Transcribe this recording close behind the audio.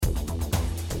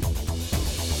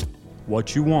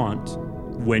what you want,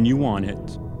 when you want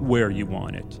it, where you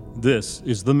want it. This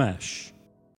is The Mesh.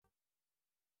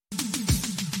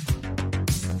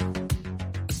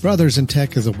 Brothers in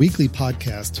Tech is a weekly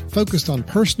podcast focused on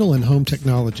personal and home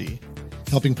technology,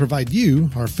 helping provide you,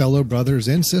 our fellow brothers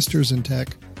and sisters in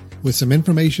tech, with some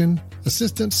information,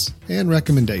 assistance, and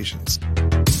recommendations.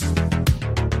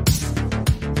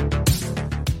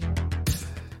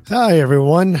 Hi,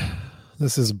 everyone.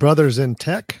 This is Brothers in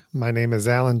Tech. My name is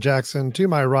Alan Jackson. To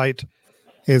my right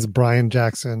is Brian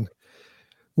Jackson.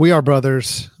 We are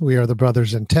brothers. We are the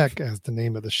Brothers in Tech, as the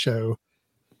name of the show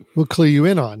will clue you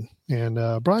in on.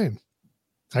 And Brian,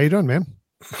 how you doing, man?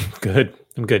 Good.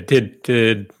 I'm good.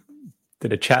 Did a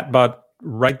chatbot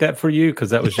write that for you?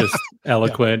 Because that was just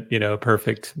eloquent,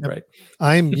 perfect. Yep. Right.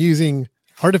 I'm using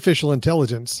artificial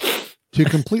intelligence to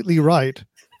completely write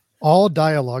all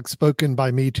dialogue spoken by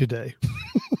me today.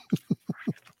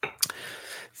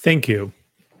 Thank you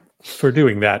for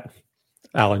doing that,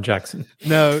 Alan Jackson.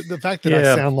 No, the fact that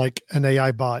I sound like an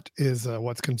AI bot is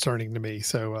what's concerning to me.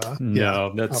 So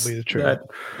no, that's probably the truth.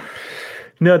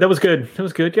 That was good. That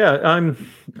was good. Yeah, I'm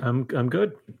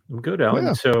good. I'm good, Alan.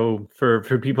 Yeah. So for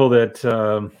people that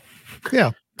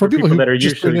for people who that are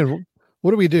just usually what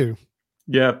do we do?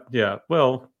 Yeah.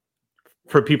 Well,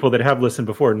 for people that have listened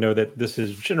before, know that this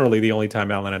is generally the only time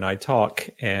Alan and I talk,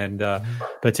 and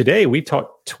but today we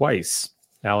talked twice.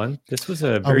 Alan, this was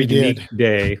a very unique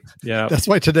day. Yeah, that's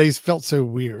why today's felt so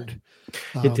weird.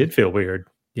 It did feel weird.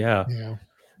 Yeah.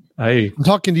 I'm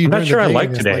talking to you. I'm not sure I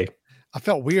like today. I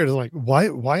felt weird. Like,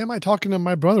 why am I talking to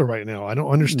my brother right now? I don't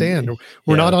understand.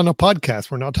 We're not on a podcast.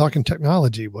 We're not talking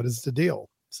technology. What is the deal?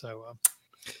 So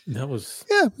that was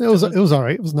it was all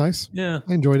right. It was nice. Yeah,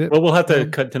 I enjoyed it. Well, we'll have to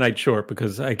cut tonight short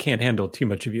because I can't handle too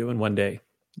much of you in one day.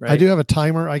 Right? I do have a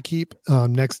timer I keep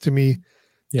next to me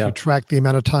to track the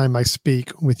amount of time I speak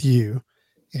with you.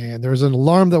 And there's an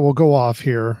alarm that will go off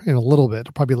here in a little bit.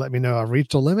 It'll probably let me know I've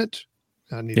reached a limit.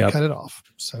 I need to cut it off.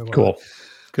 So cool.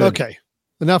 Good. Okay.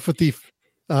 Enough with the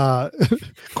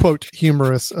quote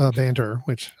humorous banter,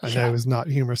 which I know is not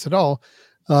humorous at all.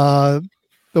 But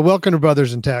welcome to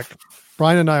Brothers in Tech.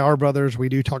 Brian and I are brothers. We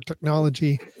do talk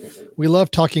technology. We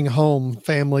love talking home,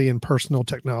 family, and personal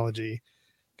technology.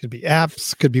 Could be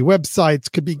apps, could be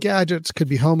websites, could be gadgets, could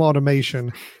be home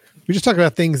automation. We just talk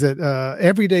about things that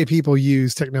everyday people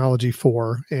use technology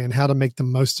for and how to make the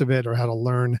most of it or how to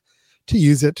learn to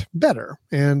use it better.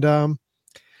 And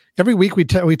every week we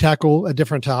tackle a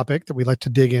different topic that we like to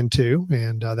dig into.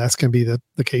 And that's going to be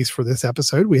the case for this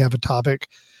episode. We have a topic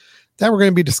that we're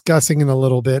going to be discussing in a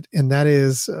little bit, and that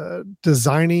is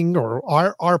designing or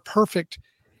our perfect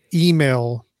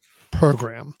email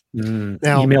program.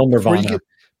 Now, email nirvana.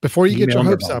 Before you get your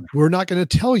hopes up, we're not going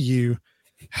to tell you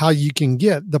how you can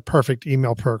get the perfect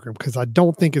email program because I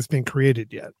don't think it's been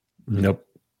created yet. Nope.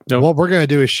 What we're going to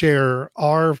do is share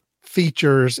our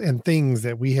features and things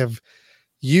that we have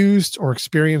used or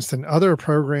experienced in other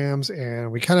programs,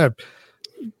 and we kind of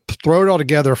throw it all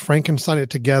together, Frankenstein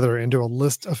it together into a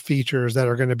list of features that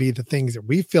are going to be the things that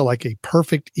we feel like a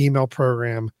perfect email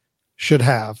program should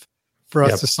have for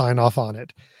us to sign off on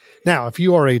it. Now, if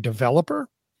you are a developer,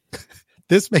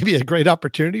 this may be a great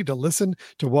opportunity to listen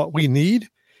to what we need.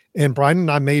 And Brian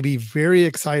and I may be very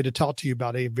excited to talk to you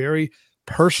about a very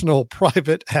personal,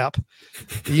 private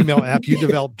email app you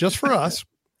developed just for us.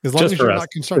 As long as you're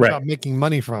not concerned about making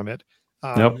money from it.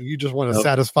 You just want to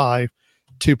satisfy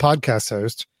two podcast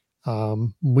hosts.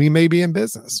 We may be in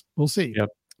business. We'll see. Yep.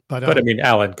 But I mean,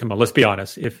 Alan, come on, let's be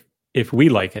honest. If we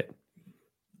like it,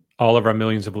 all of our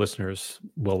millions of listeners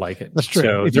will like it. That's true.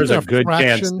 So there's a good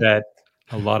chance that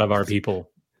a lot of our people,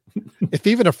 if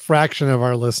even a fraction of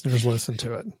our listeners listen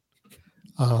to it,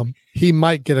 he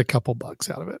might get a couple bucks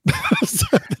out of it. So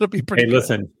that'll be pretty good.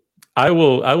 Listen, I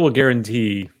will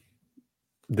guarantee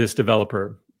this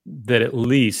developer that at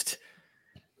least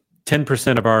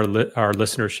 10% of our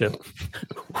listenership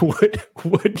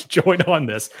would join on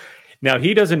this. Now,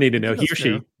 he doesn't need to know, he or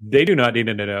she, they do not need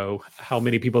to know how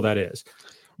many people that is.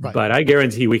 Right. But I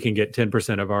guarantee we can get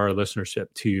 10% of our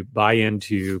listenership to buy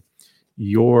into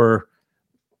your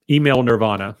email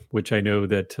nirvana, which I know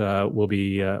that will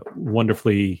be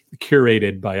wonderfully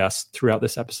curated by us throughout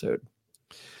this episode.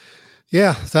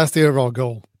 Yeah, that's the overall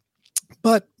goal.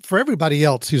 But for everybody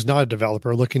else who's not a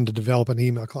developer looking to develop an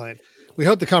email client, we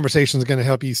hope the conversation is going to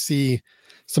help you see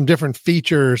some different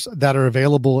features that are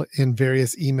available in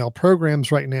various email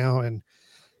programs right now and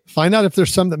find out if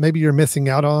there's some that maybe you're missing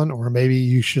out on, or maybe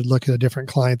you should look at a different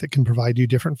client that can provide you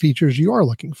different features you are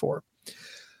looking for.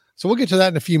 So we'll get to that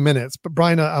in a few minutes. But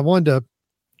Brian, I wanted to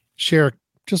share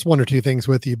just one or two things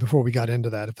with you before we got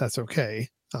into that, if that's okay.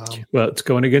 Well, it's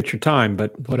going against your time,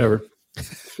 but whatever.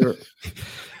 Sure.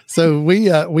 So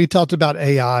we talked about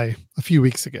AI a few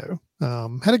weeks ago.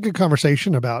 Had a good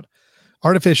conversation about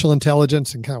artificial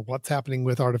intelligence and kind of what's happening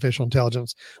with artificial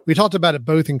intelligence. We talked about it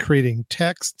both in creating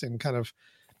text and kind of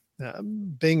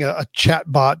being a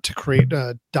chat bot to create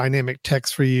dynamic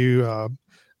text for you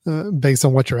based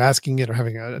on what you're asking it or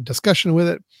having a discussion with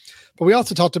it. But we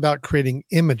also talked about creating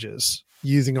images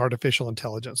using artificial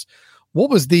intelligence. What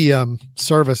was the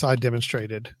service I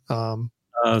demonstrated?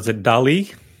 Is it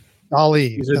DALL-E?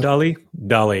 DALL-E. Is it DALL-E?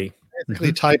 DALL-E.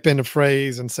 Basically type in a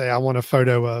phrase and say, I want a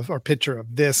photo of or picture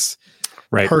of this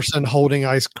Right. person holding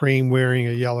ice cream, wearing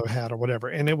a yellow hat or whatever.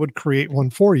 And it would create one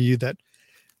for you that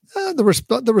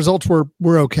the results were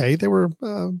okay. They were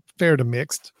fair to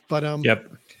mixed, but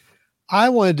Yep. I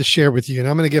wanted to share with you, and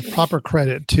I'm going to give proper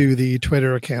credit to the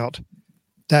Twitter account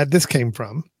that this came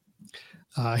from.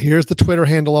 Here's the Twitter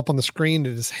handle up on the screen.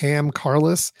 It is Ham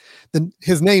Carless. Then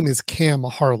his name is Cam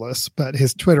Harless, but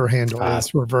his Twitter handle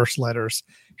is reverse letters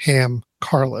Ham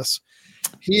Carless.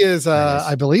 He is, Nice.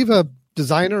 I believe, a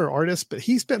designer or artist, but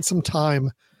he spent some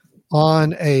time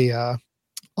on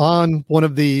on one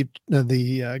of the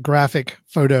graphic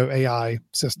photo AI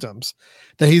systems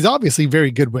that he's obviously very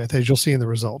good with, as you'll see in the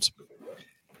results.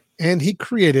 And he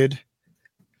created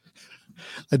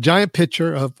a giant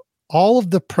picture of all of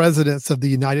the presidents of the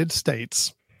United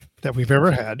States that we've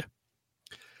ever had.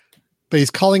 But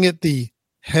he's calling it the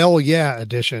Hell Yeah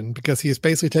edition because he's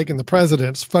basically taken the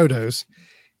president's photos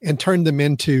and turned them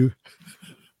into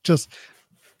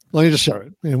let me just show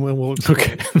it. And we'll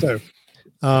Okay. So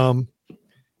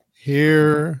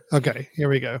here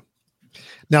we go.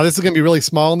 Now this is going to be really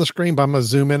small on the screen, but I'm going to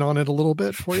zoom in on it a little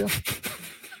bit for you.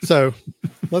 So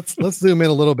let's zoom in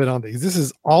a little bit on these. This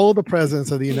is all of the presidents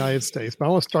of the United States, but I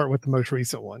want to start with the most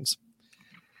recent ones.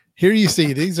 Here you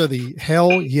see these are the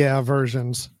Hell Yeah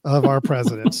versions of our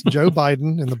presidents. Joe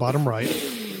Biden in the bottom right,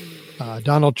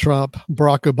 Donald Trump,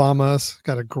 Barack Obama's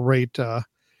got a great,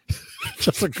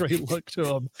 just a great look to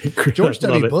him. George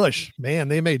W. Bush, man,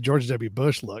 they made George W.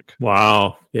 Bush look.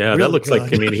 Wow. Yeah, Really that looks good.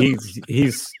 like. I mean,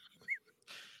 he's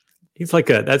like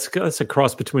that's a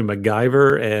cross between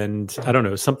MacGyver and I don't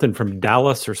know, something from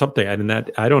Dallas or something. And that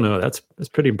I don't know. That's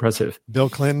pretty impressive. Bill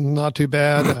Clinton, not too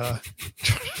bad.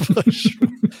 Bush.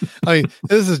 I mean,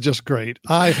 this is just great.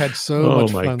 I've had so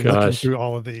much my fun looking gosh. through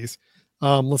all of these.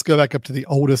 Let's go back up to the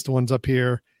oldest ones up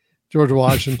here. George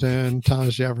Washington,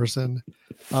 Thomas Jefferson.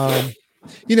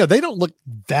 They don't look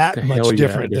that The much Hell Yeah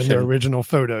different than their edition. original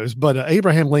photos, but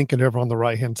Abraham Lincoln over on the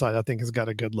right-hand side, I think has got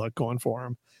a good look going for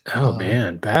him. Oh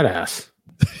man, badass.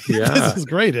 Yeah. This is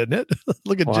great, isn't it?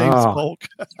 Look at James Wow. Polk.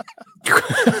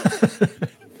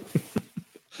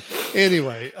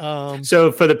 Anyway,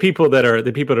 So for the people that are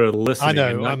listening I know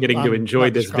and not I'm getting to I'm enjoy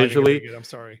not this describing it visually, very good. I'm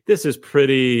sorry. this is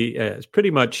pretty. It's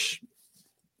pretty much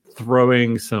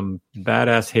throwing some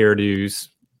badass hairdos,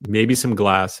 maybe some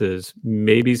glasses,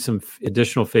 maybe some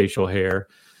additional facial hair,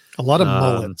 A lot of Um,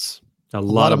 mullets. a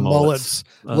lot of mullets,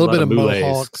 a little lot bit of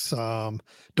mulets. mohawks.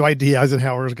 Dwight D.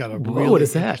 Eisenhower's got a Whoa, really what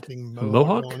is that? interesting A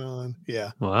mohawk? going on.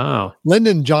 Yeah. Wow.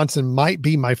 Lyndon Johnson might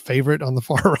be my favorite on the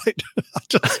far right.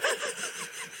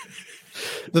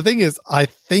 The thing is, I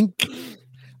think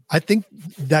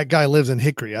that guy lives in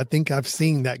Hickory. I think I've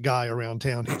seen that guy around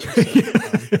town.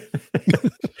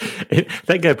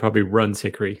 That guy probably runs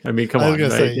Hickory. I mean, come I was on,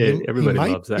 gonna right? say, Everybody he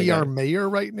might loves that be guy. our mayor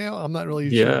right now. I'm not really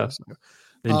Yeah. sure.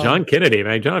 And John Kennedy,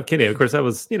 man, John F. Kennedy. Of course, that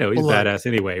was he's Well, look, badass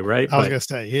anyway, right? I was But gonna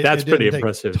say that's it pretty didn't take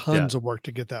impressive. Tons of work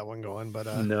to get that one going, but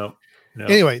No.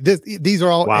 anyway, these are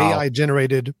all Wow. AI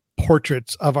generated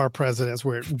portraits of our presidents,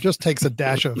 where it just takes a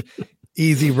dash of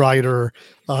Easy Rider,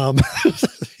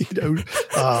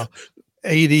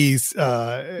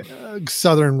 80s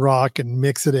Southern rock, and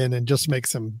mix it in and just make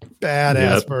some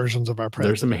badass Yep. versions of our There's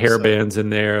presidents. some hair bands in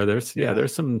there. There's Yeah.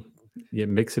 there's some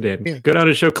mix it in. Yeah. Go down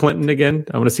and show Clinton again.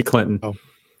 I want to see Clinton.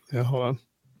 Yeah, hold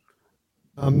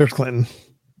on. There's Clinton.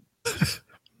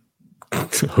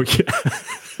 Oh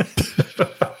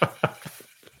yeah.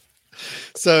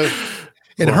 So,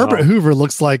 and Wow. Herbert Hoover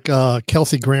looks like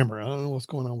Kelsey Grammer. I don't know what's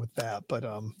going on with that, but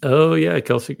Oh yeah,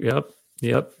 Kelsey. Yep.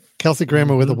 Kelsey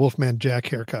Grammer with a Wolfman Jack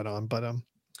haircut on. But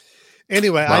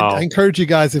anyway, Wow. I encourage you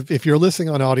guys, if you're listening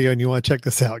on audio and you want to check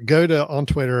this out, go to on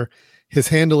Twitter. His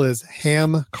handle is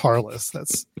Ham Carless.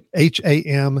 That's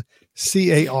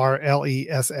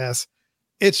HAMCARLESS.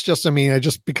 It's just,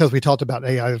 just because we talked about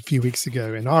AI a few weeks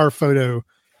ago, and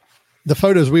the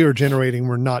photos we were generating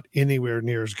were not anywhere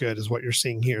near as good as what you're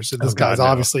seeing here. So this Oh, God, guy's no.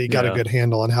 obviously got a Yeah. good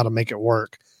handle on how to make it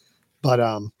work. But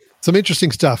some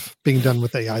interesting stuff being done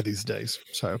with AI these days.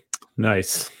 So,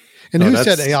 Nice. and No, who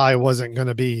said that's- AI wasn't going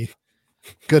to be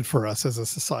good for us as a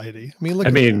society. I mean,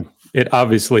 look. It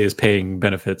obviously is paying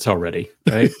benefits already,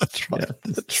 right? That's right. Yeah,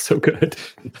 that's so good.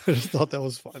 I just thought that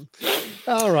was fun.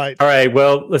 All right.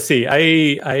 Well, let's see.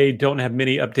 I don't have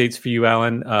many updates for you,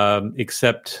 Alan,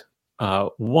 except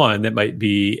one that might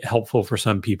be helpful for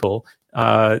some people.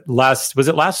 Last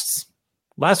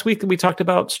week that we talked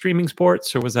about streaming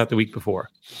sports, or was that the week before?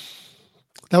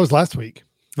 That was last week.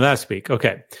 Last week.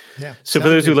 Okay. Yeah. So for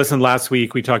those who listened last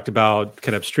week, we talked about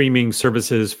kind of streaming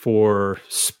services for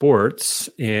sports.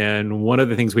 And one of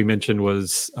the things we mentioned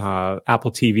was Apple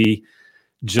TV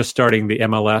just starting the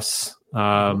MLS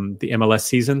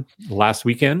season last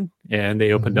weekend. And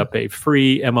they opened up a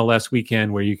free MLS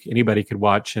weekend where anybody could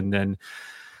watch. And then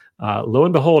lo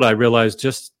and behold, I realized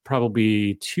just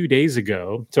probably 2 days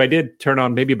ago. So I did turn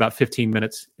on maybe about 15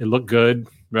 minutes. It looked good.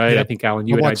 Right. Yep. I think, Alan,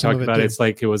 you and I talked about it. It's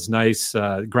like it was nice.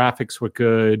 Graphics were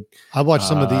good. I watched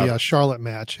some of the Charlotte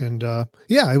match, and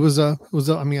it was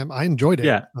I enjoyed it.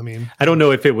 Yeah. I mean, I don't know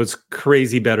if it was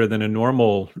crazy better than a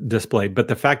normal display, but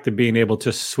the fact of being able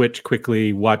to switch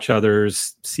quickly, watch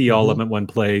others, see all of them in one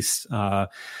place.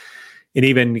 And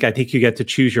even I think you get to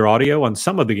choose your audio on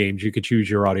some of the games. You could choose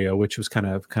your audio, which was kind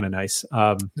of nice.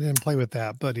 I didn't play with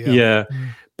that, but yeah.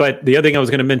 But the other thing I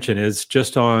was going to mention is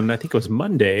just on, I think it was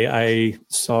Monday, I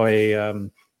saw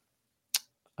an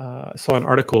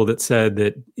article that said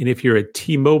that if you're a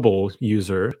T-Mobile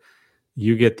user,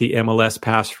 you get the MLS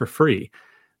pass for free.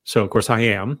 So of course I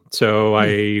am. So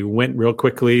I went real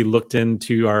quickly, looked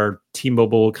into our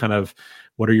T-Mobile kind of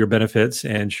what are your benefits,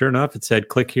 and sure enough, it said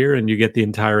click here and you get the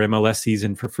entire MLS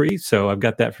season for free. So I've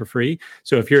got that for free.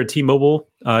 So if you're a T-Mobile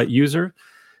user,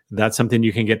 that's something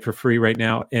you can get for free right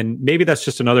now. And maybe that's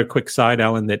just another quick side,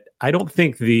 Alan, that I don't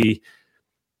think the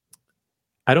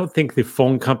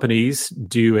phone companies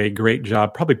do a great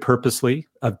job, probably purposely,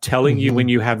 of telling you when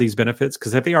you have these benefits.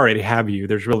 Because if they already have you,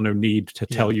 there's really no need to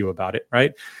tell you about it,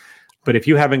 right? But if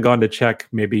you haven't gone to check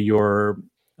maybe your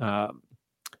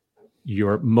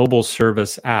mobile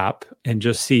service app and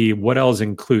just see what else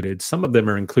included. Some of them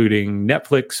are including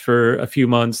Netflix for a few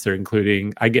months.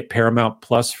 I get Paramount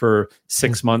Plus for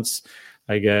 6 months.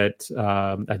 I get,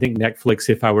 I think Netflix,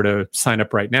 if I were to sign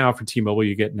up right now for T-Mobile,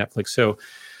 you get Netflix. So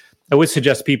I would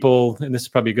suggest people, and this is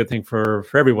probably a good thing for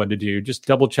everyone to do, just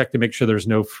double check to make sure there's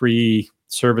no free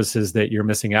services that you're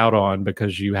missing out on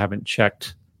because you haven't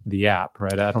checked the app,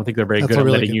 right? I don't think they're very good at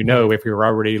letting you know if you're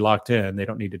already locked in. They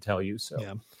don't need to tell you.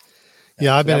 So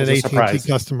yeah, I've been an AT&T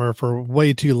customer for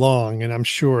way too long, and I'm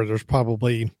sure there's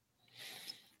probably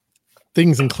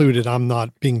things included I'm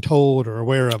not being told or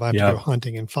aware of. I have to go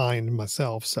hunting and find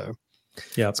myself. So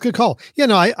yeah, it's a good call. Yeah,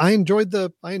 no, I enjoyed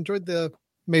the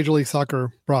Major League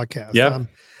Soccer broadcast.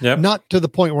 Not to the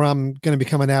point where I'm going to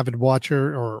become an avid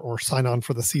watcher or sign on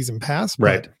for the season pass.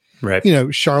 But, right. You know,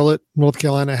 Charlotte, North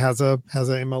Carolina has a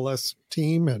MLS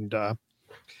team, and it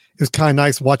was kind of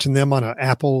nice watching them on an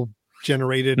Apple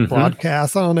generated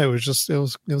broadcast. I don't know. It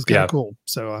was kind of cool.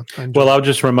 So, I'll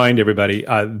just remind everybody,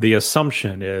 the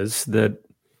assumption is that,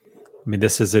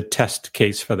 this is a test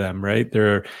case for them, right?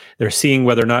 They're seeing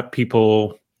whether or not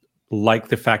people like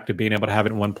the fact of being able to have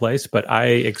it in one place, but I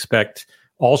expect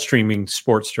all streaming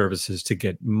sports services to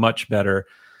get much better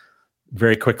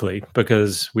very quickly,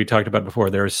 because we talked about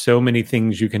before, there are so many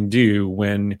things you can do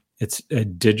when it's a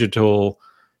digital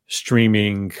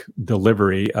streaming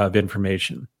delivery of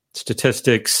information.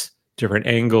 Statistics, different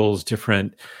angles,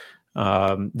 different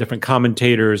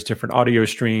commentators, different audio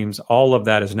streams. All of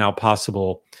that is now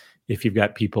possible if you've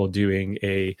got people doing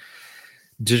a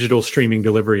digital streaming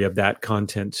delivery of that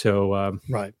content. So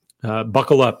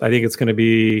buckle up. I think it's going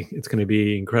to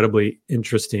be incredibly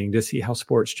interesting to see how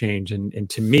sports change. And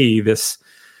to me, this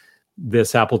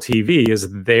Apple TV is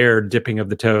their dipping of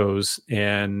the toes,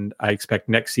 and I expect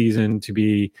next season to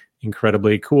be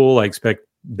incredibly cool. I expect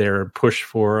their push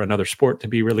for another sport to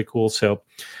be really cool. So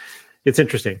it's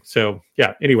interesting. So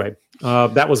yeah, anyway,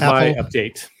 that was my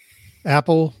update.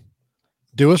 Apple,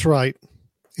 do us right.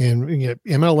 And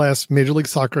MLS, Major League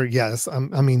Soccer, yes.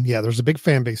 There's a big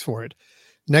fan base for it.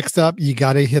 Next up, you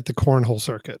got to hit the cornhole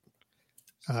circuit.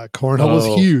 Cornhole is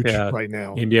huge right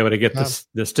now. You'd be able to get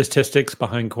the statistics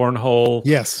behind cornhole.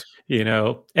 Yes.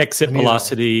 Exit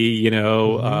velocity,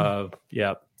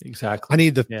 exactly. I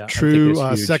need the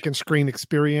true second screen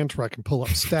experience where I can pull up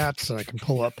stats and I can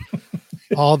pull up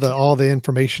all the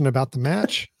information about the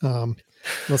match.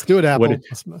 Let's do it, Apple.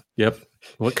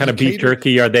 What kind of beef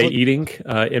jerky are they eating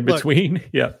in between?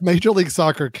 Yeah. Major League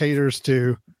Soccer caters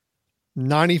to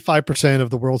 95% of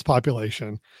the world's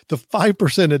population. The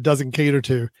 5% it doesn't cater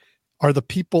to are the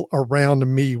people around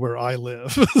me where I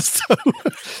live.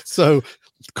 So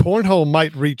Cornhole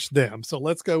might reach them. So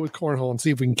let's go with Cornhole and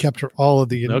see if we can capture all of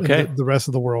the rest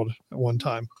of the world at one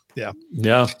time. Yeah.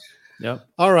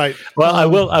 All right. Well, I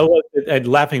will. And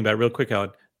laughing about it real quick,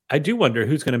 Alan. I do wonder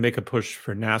who's going to make a push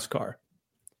for NASCAR.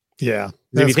 Yeah.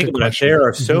 If you think about it, there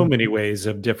are so many ways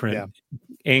of different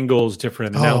angles,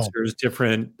 different announcers,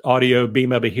 different audio,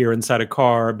 being able to hear inside a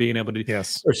car, being able to.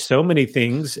 Yes. There's so many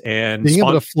things, and being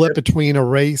able to flip between a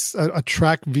race, a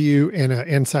track view, and an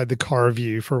inside the car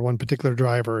view for one particular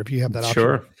driver. If you have that option,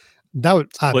 sure, that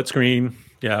would split screen.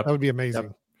 Yeah, that would be amazing.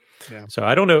 Yep. Yeah. So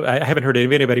I don't know. I haven't heard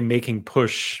of anybody making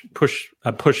push for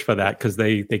that because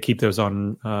they keep those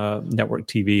on network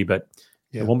TV, but.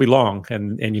 Yeah. It won't be long,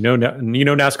 and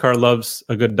NASCAR loves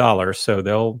a good dollar, so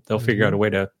they'll figure out a way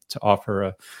to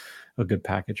offer a good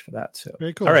package for that. So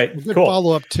very cool. All right, good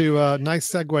follow up to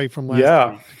nice segue from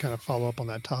last week to kind of follow up on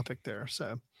that topic there.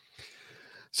 So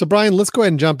Brian, let's go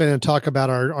ahead and jump in and talk about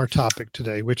our topic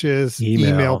today, which is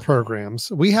email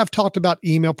programs. We have talked about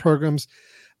email programs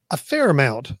a fair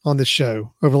amount on this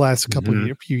show over the last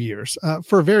few years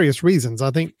for various reasons.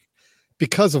 I think.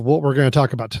 Because of what we're going to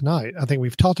talk about tonight, I think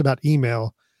we've talked about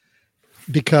email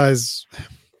because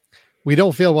we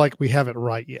don't feel like we have it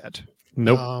right yet.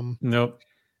 Nope. Nope.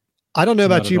 I don't know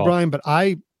about you, Brian, but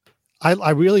I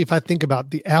really, if I think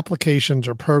about the applications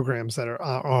or programs that are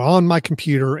on my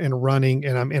computer and running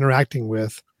and I'm interacting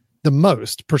with the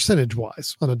most percentage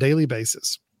wise on a daily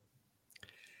basis,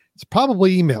 it's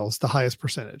probably emails, the highest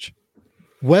percentage.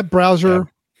 Web browser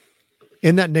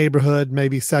in that neighborhood,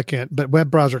 maybe second, but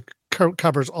web browser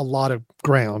covers a lot of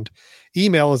ground.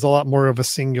 Email is a lot more of a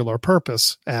singular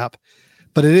purpose app,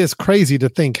 but it is crazy to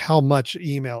think how much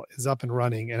email is up and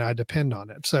running and I depend on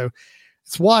it. So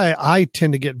it's why I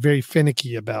tend to get very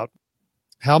finicky about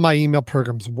how my email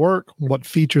programs work, what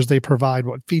features they provide,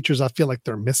 what features I feel like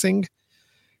they're missing.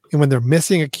 And when they're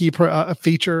missing a key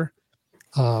feature,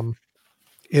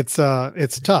 it's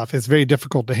tough. It's very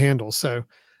difficult to handle. So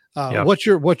what's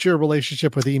your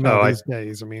relationship with email these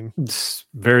days? I mean, it's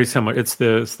very similar. It's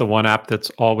the one app that's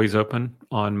always open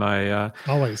on my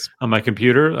on my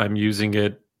computer. I'm using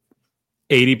it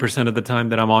 80% of the time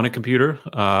that I'm on a computer.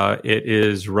 It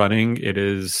is running. It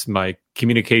is my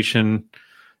communication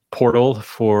portal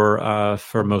for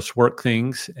most work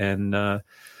things, and I'm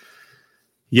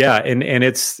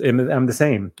the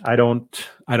same. I don't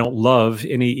love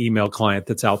any email client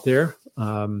that's out there.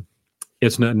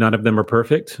 None of them are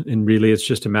perfect, and really it's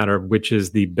just a matter of which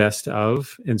is the best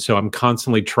of. And so I'm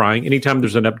constantly trying. Anytime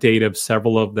there's an update of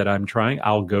several of that I'm trying,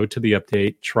 I'll go to the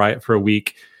update, try it for a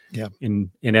week,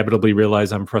 and inevitably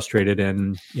realize I'm frustrated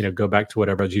and go back to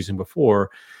whatever I was using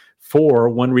before for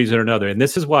one reason or another. And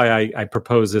this is why I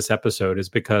propose this episode, is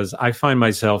because I find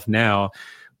myself now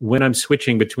when I'm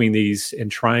switching between these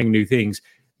and trying new things,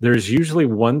 there's usually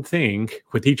one thing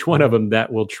with each one of them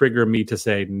that will trigger me to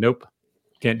say, nope,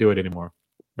 can't do it anymore.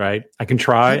 Right. I can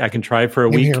try for a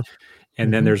week.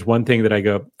 And then there's one thing that I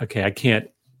go, okay, I can't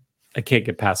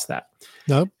get past that.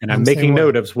 Nope. And I'm making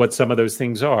note of what some of those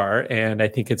things are. And I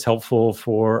think it's helpful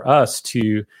for us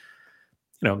to,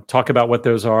 talk about what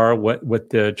those are, what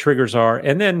the triggers are.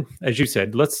 And then, as you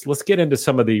said, let's get into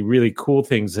some of the really cool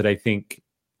things that I think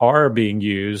are being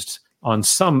used on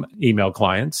some email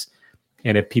clients.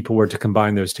 And if people were to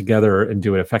combine those together and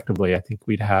do it effectively, I think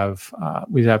we'd have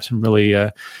some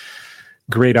really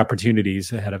great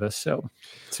opportunities ahead of us. So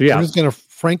yeah, we're just going to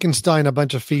Frankenstein a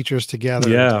bunch of features together.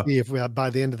 To see if by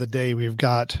the end of the day we've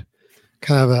got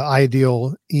kind of an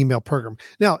ideal email program.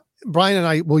 Now, Brian and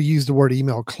I will use the word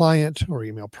email client or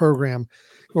email program.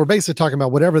 We're basically talking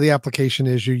about whatever the application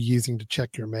is you're using to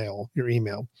check your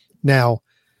email. Now,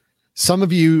 some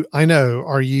of you I know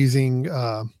are using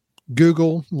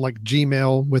Google, like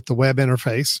Gmail with the web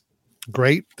interface.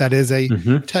 Great. That is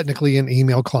technically an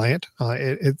email client.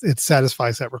 It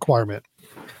satisfies that requirement.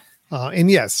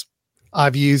 And yes,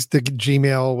 I've used the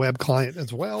Gmail web client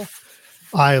as well.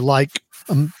 I like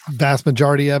a vast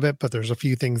majority of it, but there's a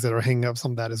few things that are hanging up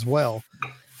some of that as well.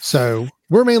 So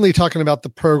we're mainly talking about the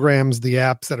programs, the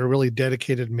apps that are really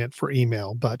dedicated, meant for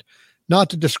email, but not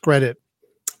to discredit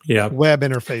web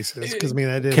interfaces, because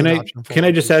that is an option. Can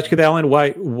I just ask you, Alan,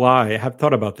 why I have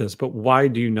thought about this, but why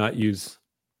do you not use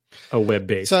a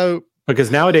web-based? So because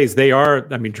nowadays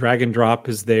drag and drop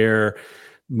is there,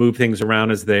 move things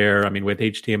around is there. With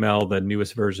HTML, the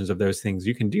newest versions of those things,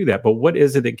 you can do that. But what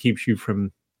is it that keeps you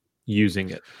from using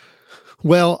it?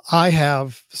 Well, I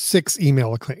have 6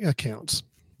 email accounts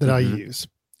that I use.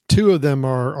 2 of them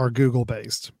are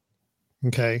Google-based.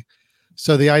 Okay.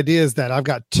 So the idea is that I've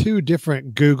got 2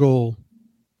 different Google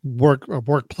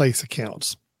workplace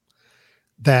accounts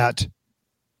that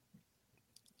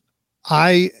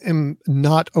I am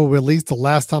not, or at least the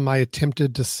last time I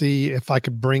attempted to see if I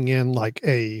could bring in like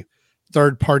a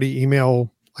third-party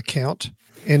email account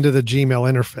into the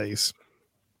Gmail interface,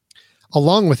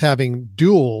 along with having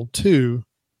dual two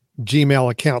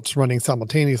Gmail accounts running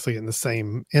simultaneously in the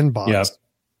same inbox.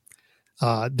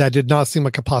 Yeah. That did not seem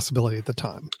like a possibility at the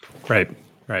time. Right.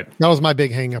 That was my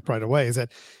big hang up right away, is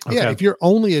that, if you're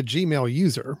only a Gmail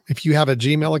user, if you have a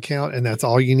Gmail account and that's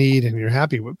all you need and you're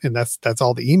happy with, and that's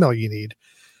all the email you need,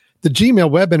 the Gmail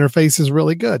web interface is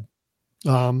really good.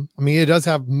 It does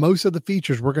have most of the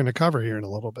features we're going to cover here in a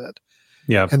little bit.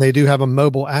 Yeah. And they do have a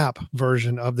mobile app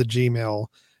version of the Gmail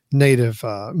native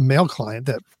mail client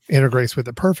that integrates with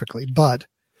it perfectly. But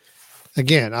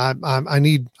again, I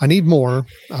need more.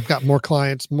 I've got more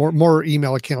clients, more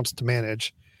email accounts to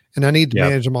manage, and I need to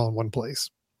manage them all in one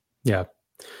place. Yeah.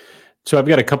 So I've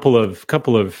got a couple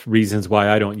of reasons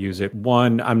why I don't use it.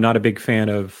 One, I'm not a big fan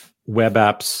of web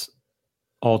apps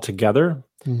altogether,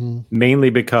 mainly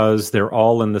because they're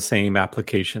all in the same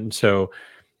application. So,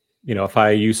 if I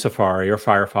use Safari or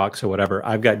Firefox or whatever,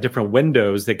 I've got different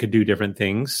windows that could do different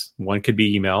things. One could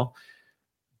be email.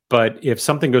 But if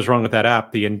something goes wrong with that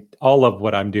app, all of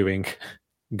what I'm doing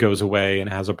goes away and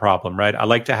has a problem, right? I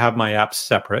like to have my apps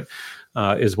separate,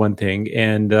 is one thing.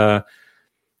 And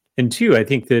two, I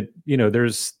think that,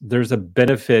 there's a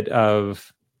benefit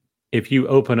of, if you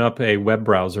open up a web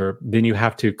browser, then you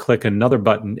have to click another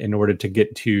button in order to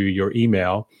get to your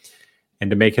email and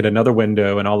to make it another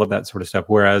window and all of that sort of stuff.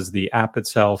 Whereas the app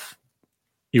itself,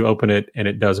 you open it and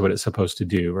it does what it's supposed to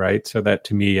do, right? So that,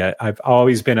 to me, I've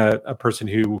always been a person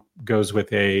who goes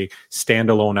with a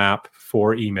standalone app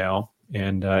for email,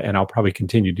 and I'll probably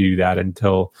continue to do that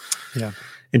until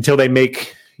they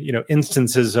make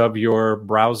instances of your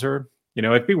browser.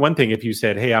 It'd be one thing if you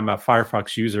said, "Hey, I'm a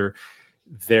Firefox user.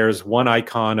 There's one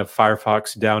icon of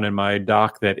Firefox down in my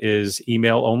dock that is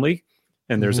email only,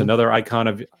 and there's another icon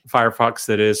of Firefox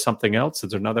that is something else.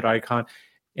 There's another icon."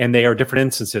 And they are different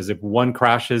instances. If one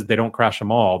crashes, they don't crash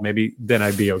them all. Maybe then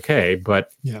I'd be okay.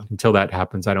 But until that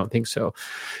happens, I don't think so.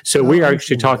 So we are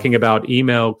actually talking about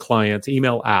email clients,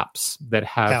 email apps that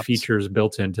have features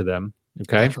built into them.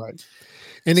 Okay. That's right.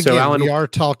 And again, Alan, we are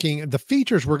talking, the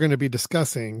features we're going to be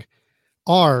discussing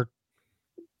are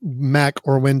Mac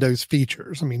or Windows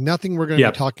features. Nothing we're going to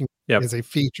be talking is a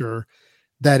feature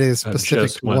that is specific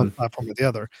to one platform or the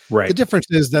other. Right. The difference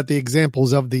is that the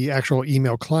examples of the actual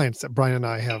email clients that Brian and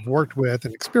I have worked with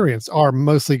and experienced are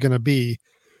mostly going to be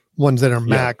ones that are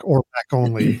Mac or Mac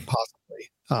only,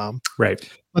 possibly. Right.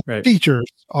 But features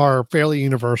are fairly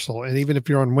universal. And even if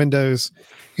you're on Windows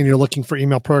and you're looking for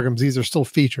email programs, these are still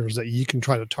features that you can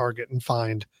try to target and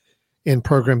find in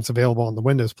programs available on the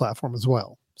Windows platform as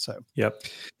well. So,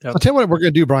 I'll tell you what we're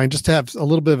going to do, Brian, just to have a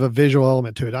little bit of a visual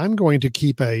element to it. I'm going to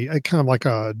keep a kind of like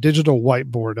a digital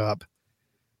whiteboard up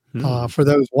for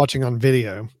those watching on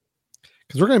video,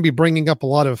 because we're going to be bringing up a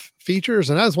lot of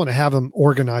features, and I just want to have them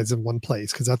organized in one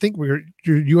place, because I think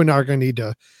you and I are going to need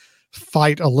to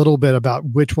fight a little bit about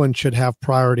which one should have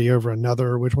priority over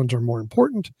another, which ones are more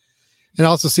important, and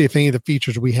also see if any of the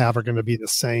features we have are going to be the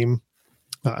same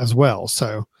as well.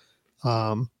 So,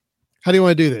 how do you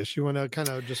want to do this? You want to kind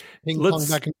of just ping pong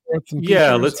back and forth?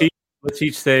 Let's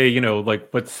each say,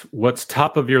 like what's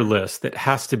top of your list that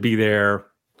has to be there.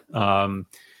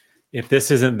 If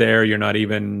this isn't there, you're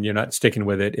not sticking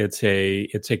with it. It's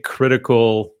a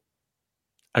critical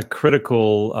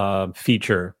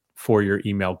feature for your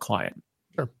email client.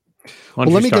 Sure. Well,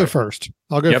 let me go first.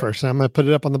 I'll go first. I'm going to put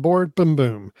it up on the board. Boom,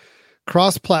 boom.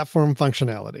 Cross-platform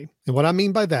functionality. And what I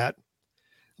mean by that,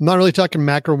 I'm not really talking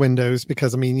Mac or Windows,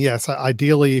 because yes,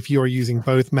 ideally, if you are using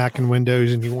both Mac and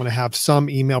Windows and you want to have some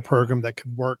email program that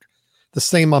could work the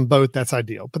same on both, that's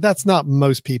ideal. But that's not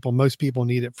most people. Most people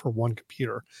need it for one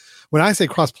computer. When I say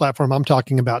cross-platform, I'm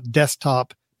talking about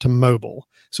desktop to mobile.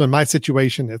 So in my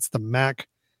situation, it's the Mac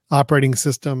operating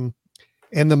system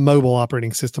and the mobile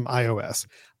operating system, iOS.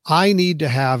 I need to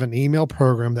have an email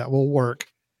program that will work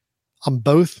on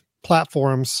both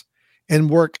platforms and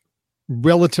work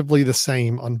relatively the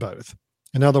same on both.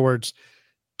 In other words,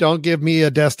 don't give me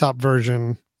a desktop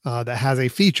version that has a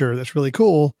feature that's really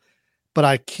cool, but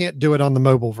I can't do it on the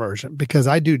mobile version, because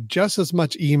I do just as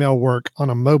much email work on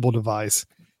a mobile device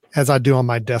as I do on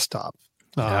my desktop.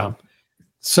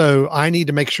 So I need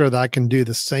to make sure that I can do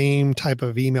the same type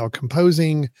of email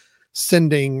composing,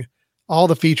 sending, all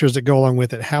the features that go along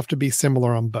with it have to be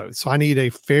similar on both. So I need a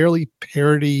fairly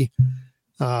parity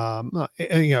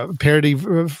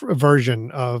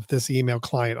version of this email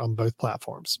client on both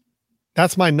platforms.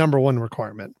 That's my number one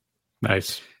requirement.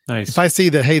 Nice. If I see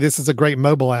that, hey, this is a great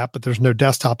mobile app, but there's no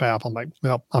desktop app, I'm like,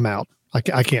 well, I'm out. I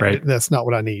can't. Right. That's not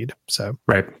what I need. So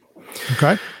Right.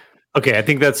 okay. Okay. I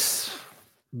think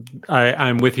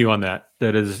I'm with you on that.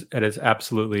 That is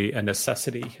absolutely a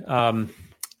necessity. I'm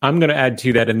going to add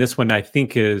to that, and this one I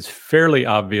think is fairly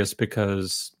obvious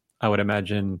because I would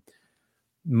imagine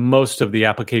most of the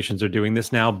applications are doing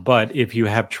this now. But if you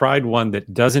have tried one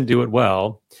that doesn't do it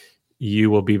well, you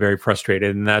will be very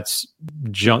frustrated, and that's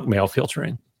junk mail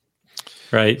filtering.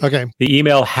 Right. Okay. The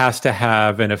email has to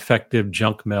have an effective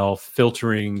junk mail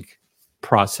filtering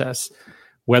process,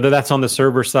 whether that's on the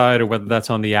server side or whether that's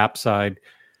on the app side.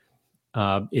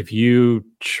 If you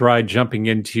try jumping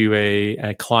into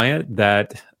a client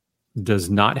that does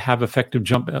not have effective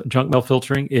junk mail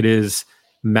filtering, it is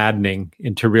maddening,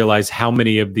 and to realize how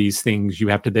many of these things you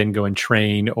have to then go and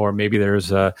train, or maybe you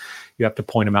have to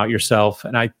point them out yourself.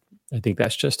 And I think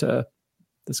that's just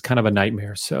that's kind of a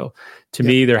nightmare. So to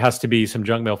me, there has to be some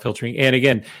junk mail filtering. And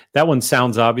again, that one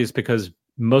sounds obvious because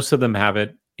most of them have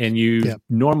it, and you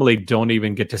normally don't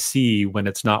even get to see when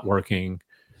it's not working,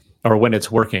 or when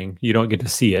it's working, you don't get to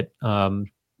see it.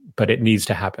 But it needs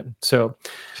to happen. So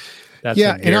that's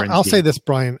and I'll say this,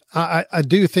 Brian. I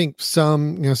do think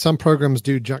some programs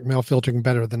do junk mail filtering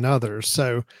better than others.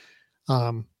 So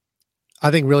I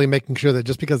think really making sure that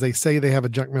just because they say they have a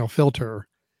junk mail filter,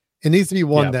 it needs to be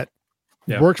one that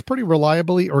works pretty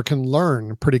reliably or can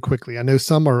learn pretty quickly. I know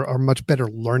some are much better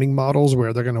learning models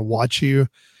where they're going to watch you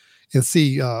and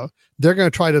see, they're going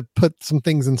to try to put some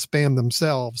things in spam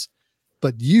themselves,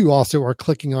 but you also are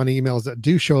clicking on emails that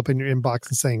do show up in your inbox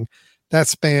and saying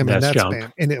that's spam and that's junk.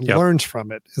 Spam. And it learns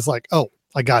from it. It's like, oh,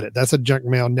 I got it. That's a junk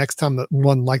mail. Next time that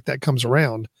one like that comes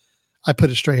around, I put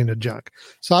it straight into junk.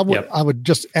 So I would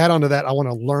just add on to that. I want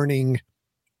a learning,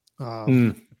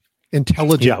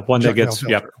 intelligent. Yeah. One that gets,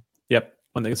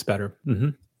 one that gets better. Mm-hmm.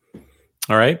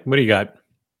 All right. What do you got?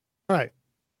 All right.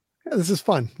 Yeah, this is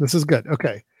fun. This is good.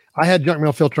 Okay. I had junk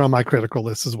mail filter on my critical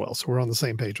list as well. So we're on the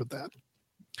same page with that.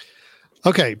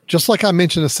 Okay. Just like I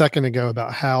mentioned a second ago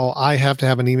about how I have to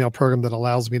have an email program that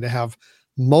allows me to have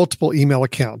multiple email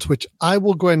accounts, which I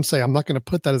will go ahead and say, I'm not going to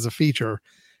put that as a feature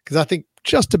because I think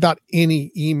just about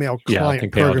any email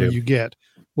client program you get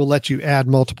will let you add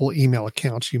multiple email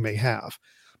accounts you may have.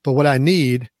 But what I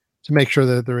need to make sure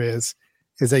that there is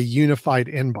a unified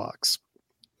inbox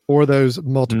for those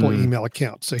multiple email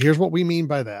accounts. So here's what we mean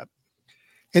by that.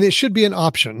 And it should be an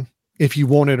option if you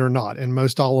want it or not. And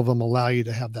most all of them allow you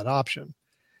to have that option.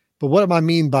 But what I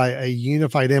mean by a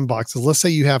unified inbox is, let's say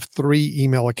you have 3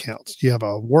 email accounts. You have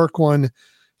a work one,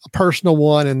 a personal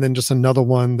one, and then just another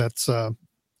one that's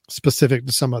specific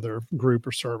to some other group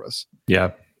or service.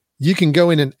 Yeah. You can go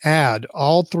in and add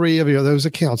all 3 of those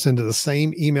accounts into the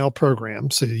same email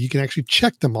program. So you can actually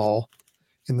check them all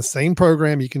in the same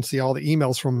program. You can see all the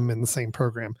emails from them in the same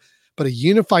program. But a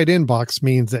unified inbox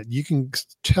means that you can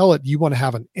tell it you want to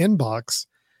have an inbox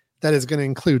that is going to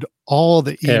include all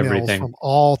the emails from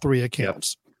all 3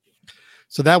 accounts. Yep.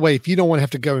 So that way, if you don't want to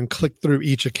have to go and click through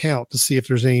each account to see if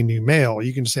there's any new mail,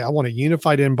 you can say, I want a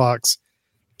unified inbox.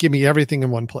 Give me everything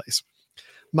in one place.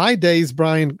 My days,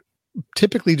 Brian,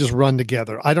 typically just run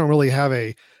together. I don't really have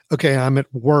I'm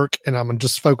at work and I'm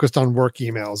just focused on work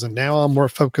emails. And now I'm more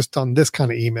focused on this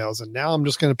kind of emails. And now I'm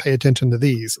just going to pay attention to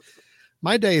these.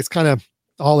 My day is kind of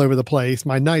all over the place.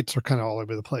 My nights are kind of all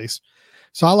over the place.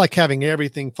 So I like having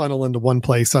everything funnel into one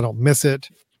place. I don't miss it.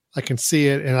 I can see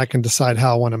it and I can decide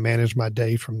how I want to manage my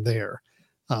day from there.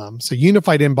 So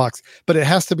unified inbox, but it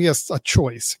has to be a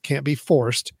choice. Can't be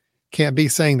forced. Can't be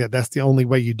saying that that's the only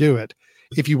way you do it.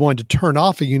 If you wanted to turn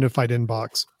off a unified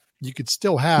inbox, you could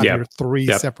still have your 3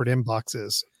 separate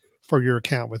inboxes for your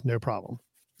account with no problem.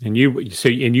 And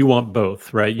you want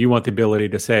both, right? You want the ability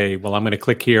to say, well, I'm going to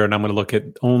click here and I'm going to look at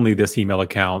only this email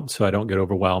account so I don't get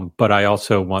overwhelmed. But I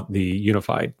also want the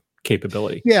unified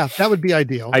capability. Yeah, that would be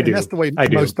ideal. And that's the way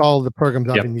most all of the programs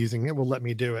I've been using. It will let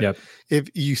me do it. Yep. If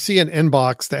you see an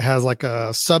inbox that has like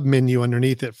a sub menu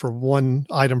underneath it for one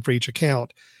item for each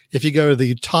account, if you go to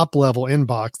the top level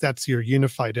inbox, that's your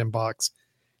unified inbox.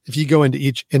 If you go into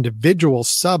each individual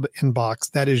sub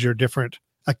inbox, that is your different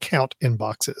account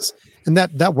inboxes. And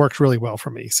that works really well for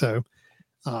me. So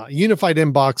unified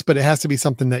inbox, but it has to be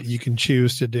something that you can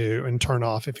choose to do and turn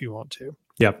off if you want to.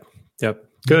 Yep.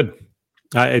 Good.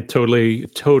 I totally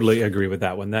agree with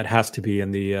that one. That has to be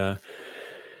in the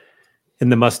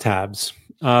must-haves.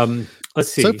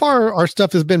 Let's see. So far, our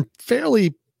stuff has been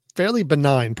fairly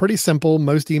benign, pretty simple.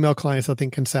 Most email clients, I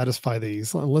think, can satisfy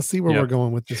these. Let's see where we're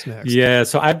going with this next. Yeah.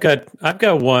 So I've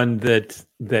got one that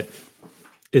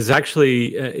is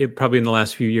actually it probably in the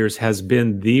last few years has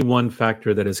been the one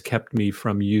factor that has kept me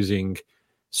from using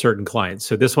certain clients.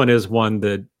 So this one is one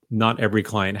that not every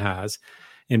client has.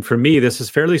 And for me, this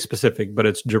is fairly specific, but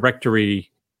it's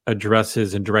directory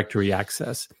addresses and directory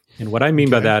access. And what I mean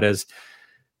by that is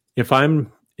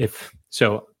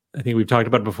so I think we've talked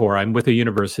about it before, I'm with a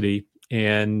university,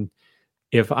 and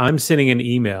if I'm sending an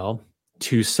email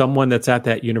to someone that's at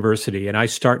that university and I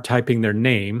start typing their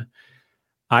name,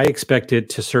 I expect it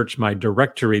to search my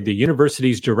directory, the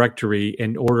university's directory,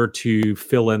 in order to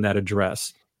fill in that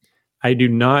address. I do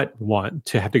not want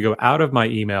to have to go out of my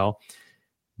email,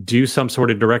 do some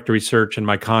sort of directory search in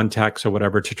my contacts or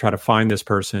whatever to try to find this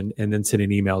person and then send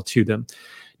an email to them.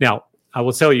 Now, I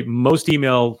will tell you, most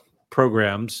email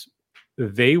programs,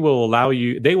 they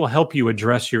will help you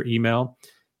address your email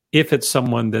if it's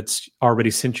someone that's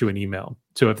already sent you an email.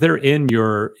 So if they're in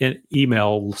your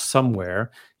email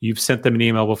somewhere, you've sent them an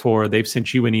email before, they've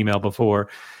sent you an email before.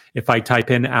 If I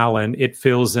type in Alan, it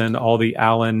fills in all the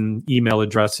Alan email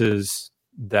addresses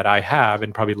that I have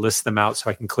and probably lists them out so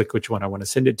I can click which one I want to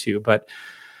send it to. But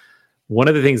one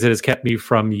of the things that has kept me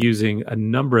from using a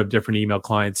number of different email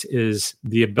clients is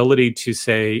the ability to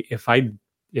say, if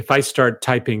I start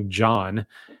typing John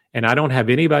and I don't have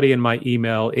anybody in my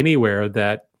email anywhere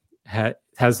that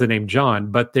has the name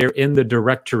John, but they're in the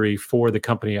directory for the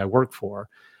company I work for,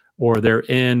 or they're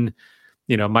in,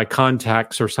 my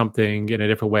contacts or something in a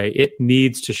different way, it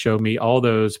needs to show me all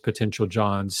those potential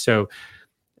Johns. So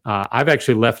I've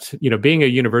actually left, being a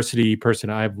university person,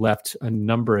 I've left a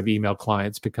number of email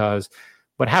clients because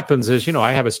what happens is,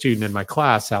 I have a student in my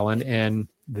class, Alan, and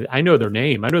I know their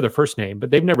name, I know their first name, but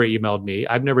they've never emailed me.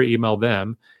 I've never emailed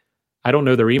them. I don't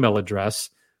know their email address.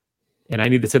 And I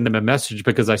need to send them a message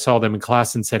because I saw them in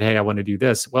class and said, hey, I want to do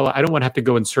this. Well, I don't want to have to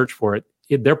go and search for it.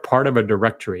 They're part of a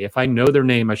directory. If I know their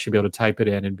name, I should be able to type it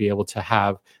in and be able to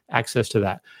have access to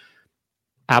that.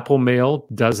 Apple Mail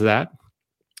does that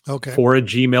for a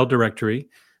Gmail directory.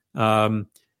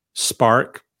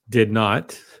 Spark did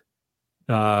not.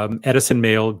 Edison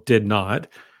Mail did not.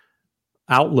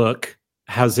 Outlook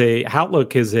is a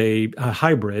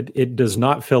hybrid. It does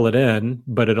not fill it in,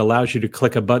 but it allows you to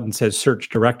click a button that says search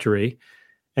directory,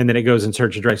 and then it goes and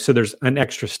searches directory. So there's an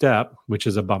extra step, which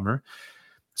is a bummer.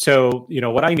 So,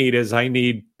 what I need is I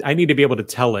need to be able to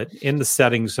tell it in the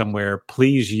settings somewhere,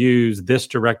 please use this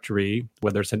directory,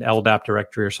 whether it's an LDAP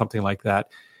directory or something like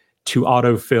that, to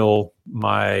autofill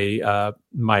my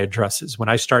addresses. When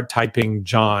I start typing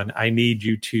John, I need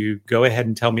you to go ahead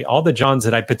and tell me all the Johns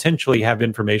that I potentially have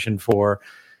information for,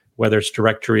 whether it's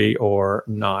directory or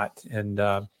not. And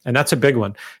that's a big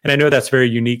one. And I know that's very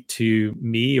unique to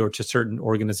me or to certain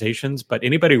organizations, but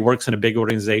anybody who works in a big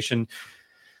organization,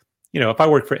 if I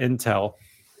work for Intel,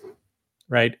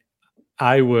 right,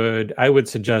 I would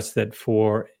suggest that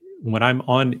for when I'm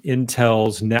on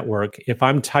Intel's network, if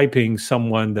I'm typing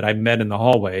someone that I met in the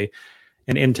hallway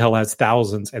and Intel has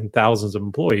thousands and thousands of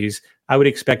employees, I would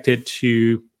expect it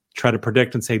to try to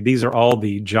predict and say, these are all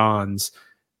the Johns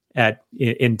at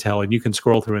Intel, and you can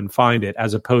scroll through and find it,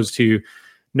 as opposed to,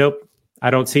 nope, I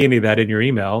don't see any of that in your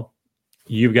email.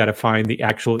 You've got to find the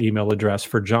actual email address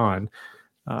for John.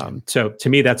 So to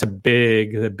me, that's a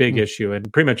big issue.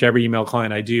 And pretty much every email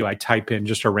client I do, I type in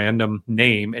just a random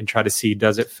name and try to see,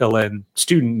 does it fill in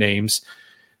student names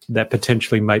that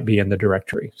potentially might be in the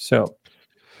directory? So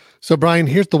Brian,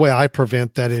 here's the way I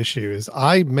prevent that issue is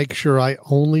I make sure I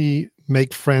only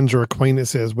make friends or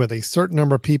acquaintances with a certain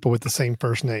number of people with the same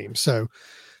first name. So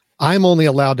I'm only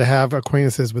allowed to have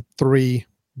acquaintances with 3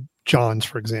 Johns,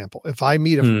 for example. If I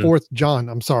meet a fourth John,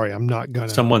 I'm sorry, I'm not going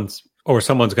to.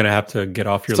 Someone's going to have to get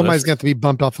off your list. Somebody's going to be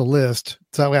bumped off the list.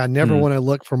 So that way I never want to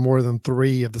look for more than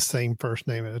 3 of the same first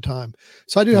name at a time.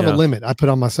 So I do have a limit I put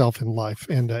on myself in life,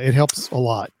 and it helps a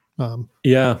lot.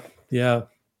 Yeah.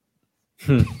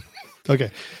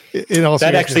 Okay.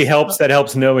 That actually helps. That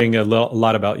helps knowing a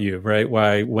lot about you, right?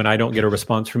 Why, when I don't get a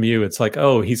response from you, it's like,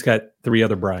 oh, he's got 3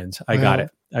 other Brians. I got it.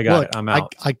 I'm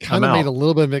out. I kind of made a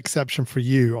little bit of an exception for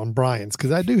you on Brian's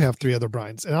because I do have 3 other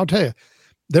Brians. And I'll tell you,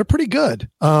 they're pretty good.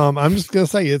 I'm just going to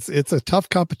say it's a tough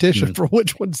competition for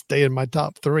which ones stay in my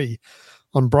top 3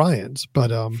 on Brian's.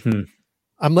 But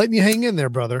I'm letting you hang in there,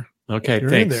 brother. Okay, you're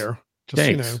thanks. in there. Just,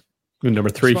 thanks. Number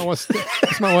 3. Just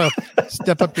might want to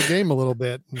step up your game a little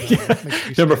bit.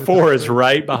 And, Number 4 is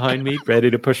right behind me, ready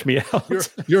to push me out.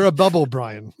 You're a bubble,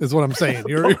 Brian, is what I'm saying.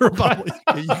 You're a bubble.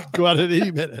 You can go out at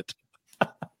any minute.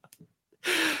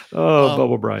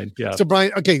 Bubble Brian. Yeah. So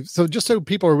Brian, okay. So just so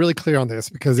people are really clear on this,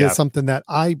 because it's something that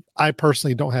I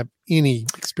personally don't have any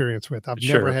experience with. I've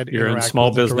never had. You're in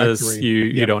small business.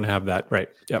 You don't have that, right?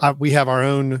 Yep. We have our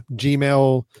own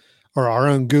Gmail or our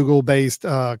own Google based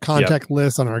contact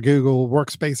list on our Google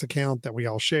Workspace account that we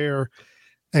all share.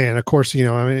 And of course,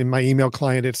 in my email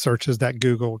client, it searches that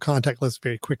Google contact list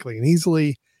very quickly and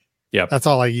easily. Yep. That's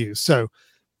all I use. So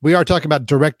we are talking about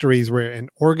directories where an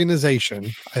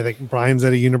organization, I think Brian's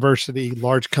at a university,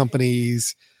 large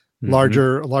companies,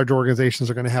 larger organizations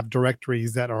are going to have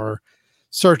directories that are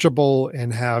searchable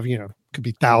and have, could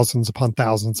be thousands upon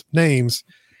thousands of names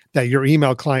that your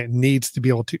email client needs to be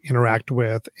able to interact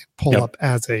with and pull up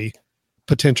as a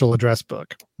potential address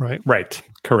book, right? Right.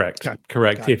 Correct.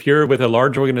 Correct. If you're with a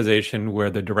large organization where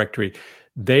the directory,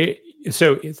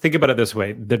 so think about it this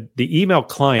way, the email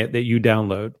client that you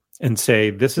download and say,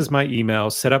 this is my email,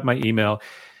 set up my email,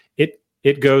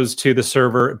 it goes to the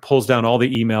server, it pulls down all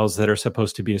the emails that are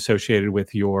supposed to be associated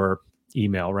with your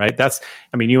email, right?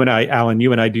 You and I, Alan,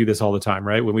 you and I do this all the time,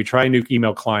 right? When we try a new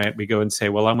email client, we go and say,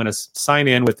 well, I'm going to sign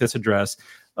in with this address.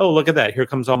 Oh, look at that. Here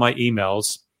comes all my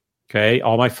emails. Okay.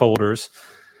 All my folders.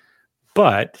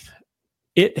 But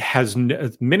it has,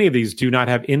 many of these do not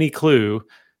have any clue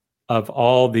of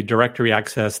all the directory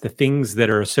access, the things that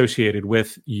are associated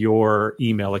with your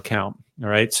email account. All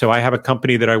right. So I have a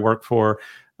company that I work for,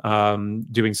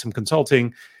 doing some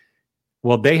consulting.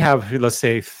 Well, they have, let's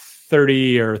say,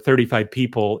 30 or 35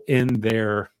 people in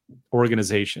their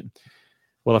organization.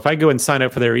 Well, if I go and sign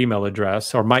up for their email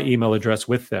address or my email address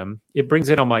with them, it brings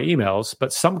in all my emails.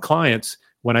 But some clients,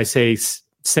 when I say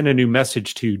send a new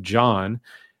message to John,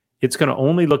 it's going to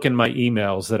only look in my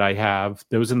emails that I have,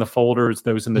 those in the folders,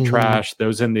 those in the trash,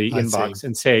 those in the inbox,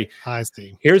 and say, I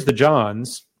see. Here's the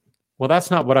Johns. Well,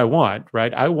 that's not what I want,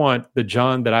 right? I want the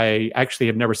John that I actually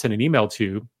have never sent an email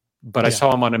to, but I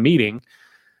saw him on a meeting.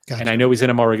 Gotcha. And I know he's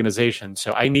in my organization.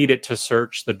 So I need it to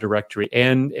search the directory.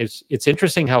 And it's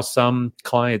interesting how some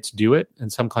clients do it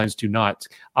and some clients do not.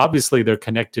 Obviously, they're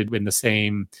connected in the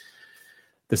same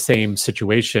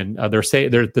situation.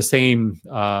 They're the same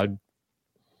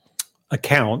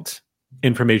account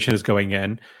information is going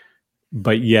in,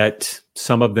 but yet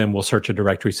some of them will search a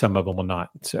directory, some of them will not.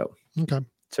 So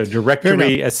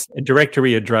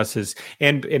directory addresses.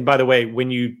 And by the way,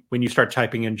 when you start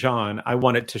typing in John, I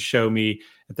want it to show me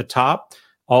at the top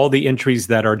all the entries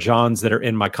that are Johns that are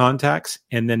in my contacts,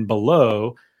 and then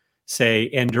below say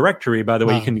and directory. By the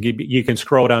way, you can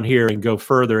scroll down here and go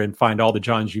further and find all the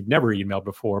Johns you've never emailed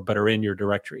before but are in your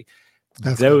directory.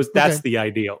 That's the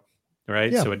ideal,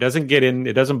 right? Yeah. So it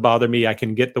doesn't bother me. I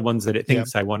can get the ones that it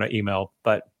thinks I want to email,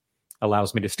 but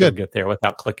allows me to still get there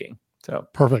without clicking. So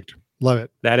perfect. Love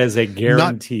it. That is a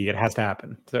guarantee. It has to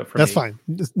happen. So that's fine.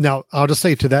 Now, I'll just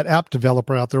say to that app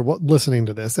developer out there listening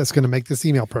to this, that's going to make this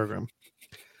email program.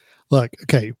 Look,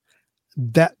 okay,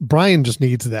 that Brian just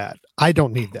needs that. I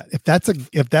don't need that. If that's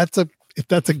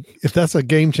a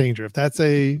game changer, if that's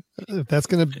going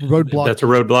to roadblock. That's a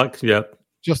roadblock. Yep.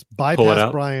 Just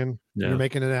bypass Brian. Yeah. You're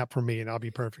making an app for me, and I'll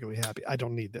be perfectly happy. I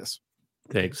don't need this.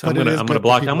 Thanks. I'm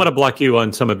gonna block you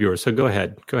on some of yours. So go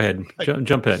ahead.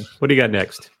 Jump in. What do you got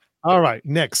next? All right.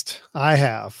 Next, I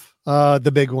have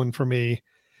the big one for me.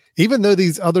 Even though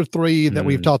these other three that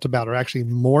we've talked about are actually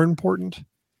more important,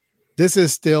 this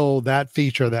is still that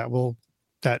feature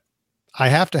that I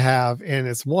have to have. And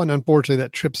it's one, unfortunately,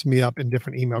 that trips me up in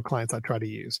different email clients I try to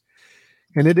use.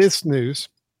 And it is Snooze.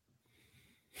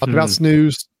 Talked about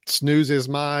Snooze. Snooze is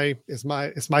my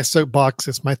soapbox.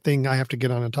 It's my thing I have to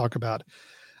get on and talk about.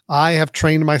 I have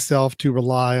trained myself to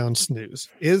rely on Snooze.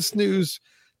 Is Snooze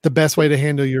the best way to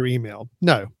handle your email?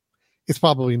 No, it's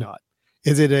probably not.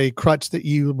 Is it a crutch that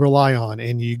you rely on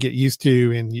and you get used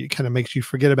to and it kind of makes you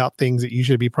forget about things that you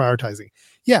should be prioritizing?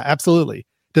 Yeah, absolutely.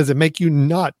 Does it make you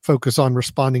not focus on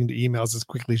responding to emails as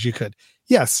quickly as you could?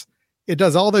 Yes, it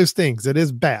does all those things. It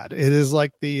is bad. It is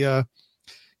like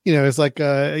it's like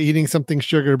eating something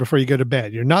sugar before you go to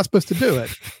bed. You're not supposed to do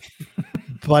it,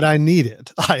 but I need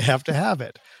it. I have to have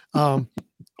it.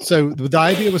 So the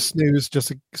idea with Snooze,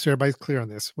 just so everybody's clear on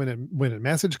this, when a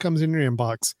message comes in your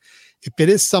inbox, if it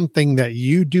is something that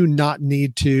you do not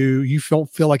need to, you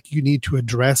don't feel like you need to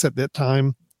address at that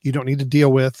time, you don't need to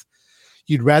deal with,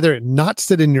 you'd rather it not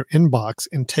sit in your inbox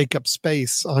and take up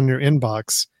space on your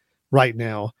inbox right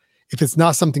now. If it's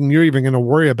not something you're even going to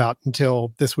worry about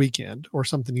until this weekend or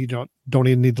something you don't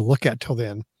even need to look at till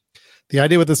then. The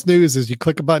idea with the Snooze is you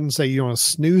click a button, say you want to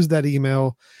snooze that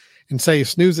email, and say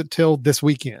snooze it till this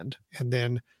weekend. And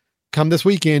then come this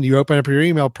weekend, you open up your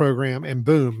email program and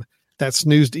boom, that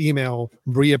snoozed email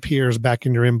reappears back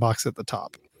in your inbox at the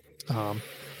top.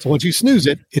 So once you snooze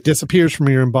it, it disappears from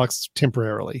your inbox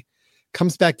temporarily.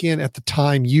 Comes back in at the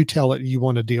time you tell it you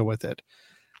want to deal with it.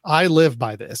 I live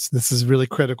by this. This is really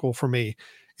critical for me.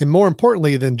 And more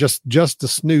importantly than just the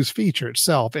snooze feature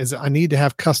itself is I need to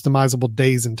have customizable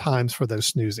days and times for those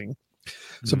snoozing.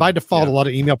 So by default, a lot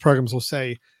of email programs will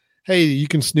say, hey, you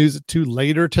can snooze it to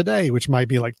later today, which might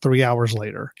be like 3 hours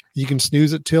later. You can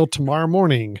snooze it till tomorrow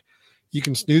morning. You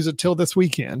can snooze it till this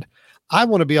weekend. I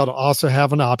want to be able to also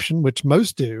have an option, which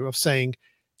most do, of saying,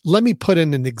 let me put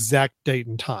in an exact date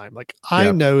and time. Like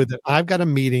I know that I've got a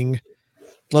meeting.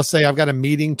 Let's say I've got a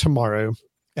meeting tomorrow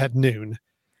at noon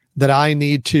that I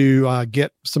need to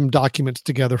get some documents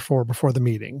together for before the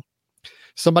meeting.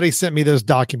 Somebody sent me those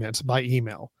documents by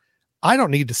email. I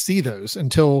don't need to see those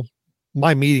until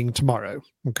my meeting tomorrow.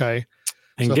 Okay.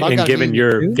 And, so and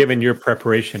given your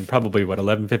preparation, probably what,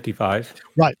 11:55?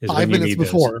 Right. 5 minutes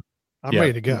before I'm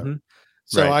ready to go. Mm-hmm.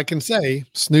 So I can say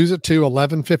snooze it to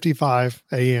 11:55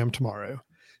 a.m. tomorrow.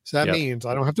 So that means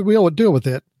I don't have to be able to deal with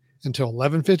it until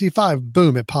 11:55.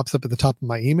 Boom, it pops up at the top of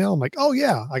my email. I'm like, oh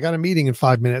yeah, I got a meeting in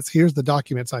 5 minutes. Here's the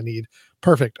documents I need.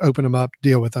 Perfect. Open them up,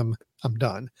 deal with them. I'm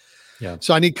done. Yeah.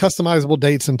 So I need customizable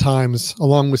dates and times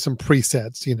along with some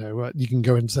presets. You know, you can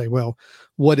go ahead and say, well,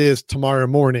 what is tomorrow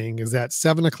morning? Is that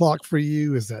 7 o'clock for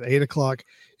you? Is that 8 o'clock?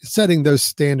 Setting those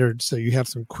standards so you have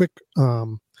some quick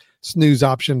snooze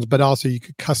options, but also you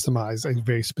could customize a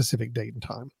very specific date and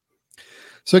time.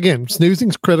 So again, snoozing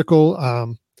is critical.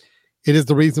 It is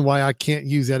the reason why I can't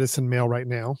use Edison Mail right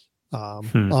now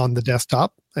on the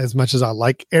desktop. As much as I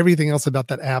like everything else about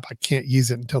that app, I can't use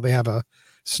it until they have a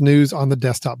snooze on the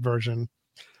desktop version.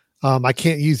 I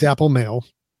can't use Apple Mail.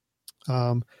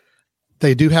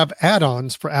 They do have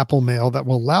add-ons for Apple Mail that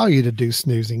will allow you to do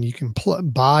snoozing. You can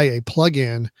buy a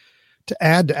plugin to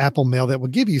add to Apple Mail that will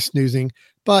give you snoozing,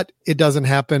 but it doesn't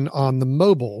happen on the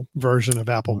mobile version of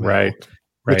Apple Mail. Right.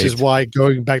 Which is why,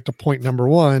 going back to point number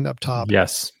one up top,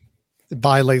 yes, it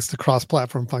violates the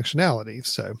cross-platform functionality.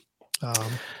 So, I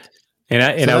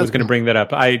was going to bring that up.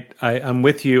 I'm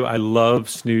with you. I love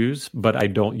snooze, but I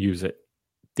don't use it.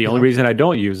 The only reason I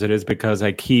don't use it is because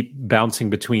I keep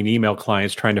bouncing between email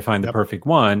clients trying to find the perfect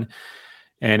one.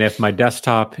 And if my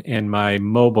desktop and my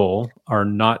mobile are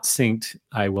not synced,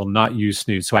 I will not use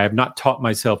snooze. So I have not taught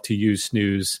myself to use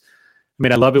snooze. I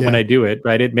mean, I love it when I do it,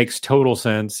 right? It makes total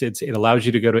sense. It allows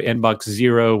you to go to inbox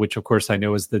 0, which of course I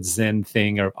know is the Zen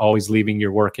thing of always leaving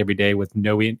your work every day with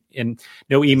no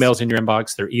emails in your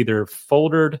inbox. They're either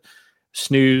foldered,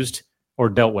 snoozed, or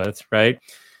dealt with, right?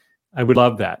 I would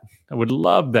love that.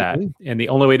 And the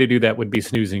only way to do that would be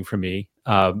snoozing for me.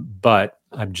 But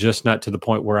I'm just not to the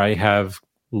point where I have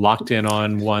locked in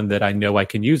on one that I know I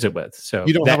can use it with. So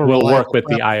that will work with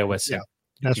the iOS. Yeah,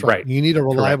 that's right. You need a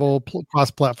reliable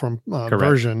cross-platform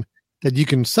version that you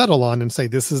can settle on and say,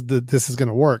 this is going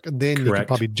to work. And then you can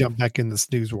probably jump back in the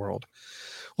snooze world.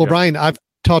 Well, Brian, I've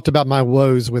talked about my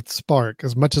woes with Spark.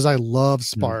 As much as I love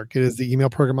Spark, it is the email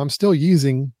program I'm still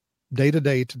using day to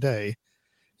day today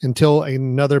until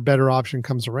another better option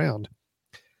comes around.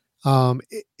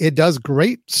 It does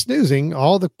great snoozing,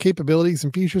 all the capabilities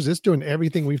and features. It's doing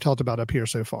everything we've talked about up here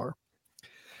so far.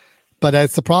 But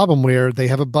it's the problem where they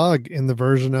have a bug in the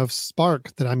version of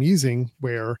Spark that I'm using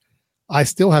where I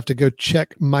still have to go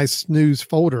check my snooze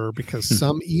folder because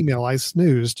some email I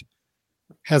snoozed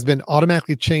has been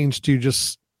automatically changed to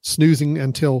just snoozing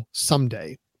until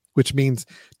someday, which means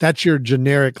that's your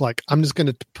generic, like, I'm just going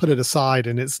to put it aside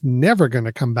and it's never going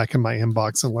to come back in my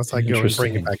inbox unless I go and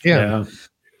bring it back in,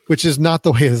 which is not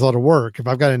the way this ought to work. If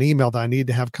I've got an email that I need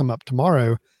to have come up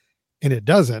tomorrow and it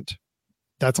doesn't,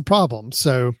 that's a problem.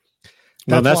 So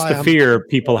that's the fear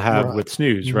people have with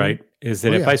snooze, right? Is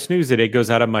that if I snooze it, it goes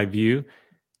out of my view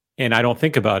and I don't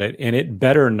think about it, and it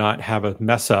better not have a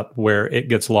mess up where it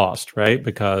gets lost, right?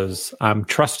 Because I'm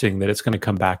trusting that it's going to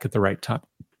come back at the right time.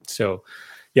 So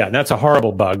that's a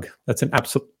horrible bug. That's an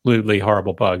absolutely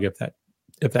horrible bug. If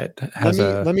that has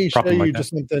let me show you just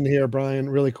something here, Brian,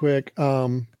 really quick.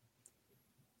 I'm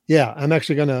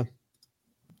actually going to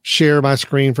share my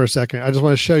screen for a second. I just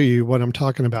want to show you what I'm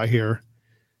talking about here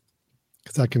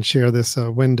because I can share this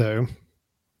window.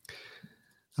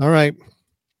 All right.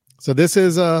 So this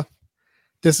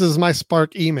is my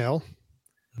Spark email.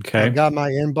 Okay. I've got my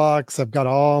inbox. I've got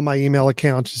all my email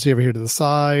accounts. You see over here to the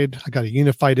side. I got a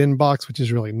unified inbox, which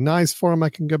is really nice for them. I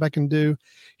can go back and do.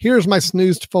 Here's my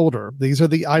snoozed folder. These are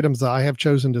the items that I have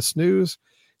chosen to snooze.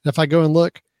 And if I go and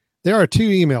look, there are 2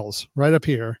 emails right up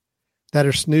here that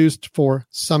are snoozed for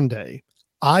someday.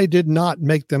 I did not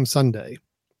make them Sunday.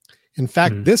 In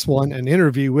fact, this one, an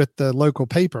interview with the local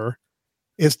paper,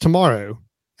 is tomorrow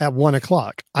at 1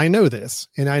 o'clock. I know this,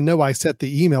 and I know I set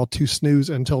the email to snooze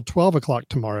until 12 o'clock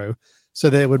tomorrow so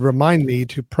that it would remind me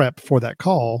to prep for that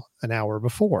call an hour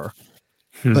before.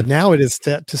 But now it is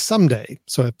set to someday.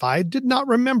 So if I did not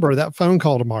remember that phone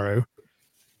call tomorrow,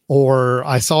 or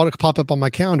I saw it pop up on my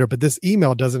calendar, but this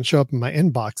email doesn't show up in my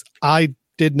inbox, I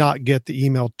did not get the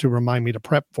email to remind me to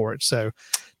prep for it. So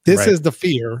this is the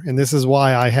fear, and this is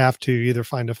why I have to either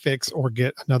find a fix or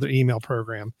get another email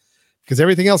program, because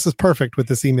everything else is perfect with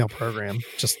this email program.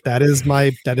 Just that is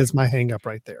my hang up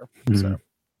right there. So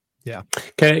yeah.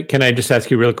 Can I just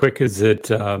ask you real quick? Is it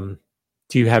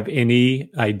do you have any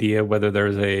idea whether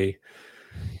there's a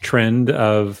trend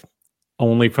of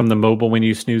only from the mobile when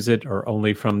you snooze it, or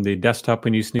only from the desktop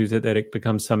when you snooze it, that it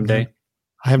becomes someday?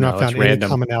 I have not found any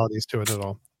commonalities to it at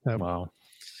all. No. Wow.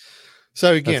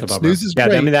 So again, snooze is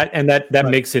great. I mean that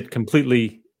makes it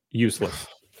completely useless.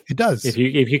 It does. If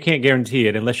you can't guarantee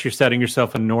it, unless you're setting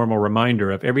yourself a normal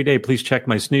reminder of every day, please check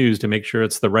my snooze to make sure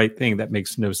it's the right thing, that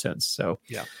makes no sense. So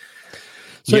yeah.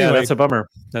 So yeah, anyway, that's a bummer.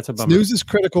 Snooze is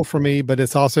critical for me, but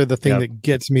it's also the thing that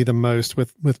gets me the most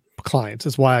with clients.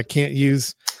 It's why I can't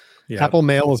use Apple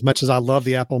Mail as much as I love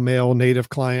the Apple Mail native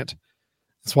client.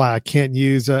 That's why I can't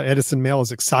use Edison Mail.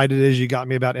 As excited as you got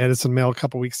me about Edison Mail a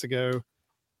couple weeks ago,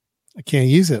 I can't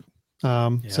use it.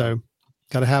 So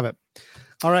got to have it.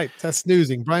 All right, that's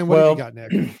snoozing. Brian, what have you got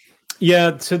next?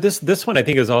 Yeah, so this one I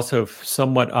think is also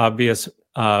somewhat obvious,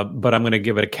 but I'm going to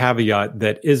give it a caveat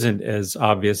that isn't as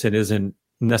obvious. It isn't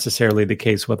necessarily the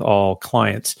case with all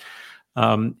clients,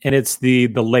 and it's the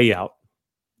layout.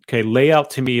 Okay,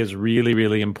 layout to me is really,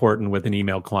 really important with an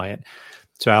email client.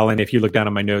 So Alan, if you look down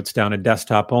at my notes down at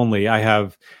desktop only, I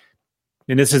have,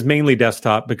 and this is mainly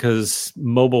desktop because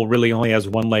mobile really only has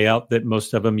one layout that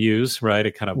most of them use, right?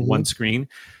 A kind of one screen.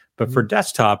 But for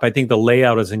desktop, I think the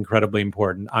layout is incredibly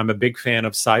important. I'm a big fan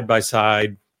of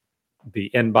side-by-side,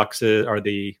 the inboxes or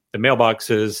the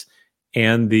mailboxes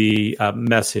and the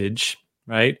message,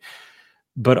 right?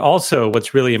 But also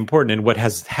what's really important and what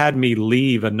has had me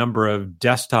leave a number of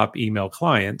desktop email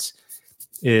clients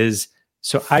is,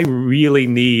 so I really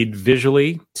need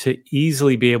visually to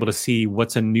easily be able to see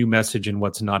what's a new message and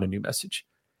what's not a new message.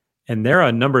 And there are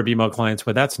a number of email clients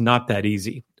where that's not that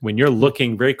easy. When you're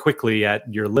looking very quickly at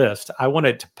your list, I want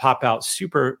it to pop out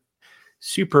super,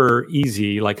 super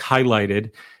easy, like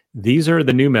highlighted. These are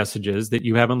the new messages that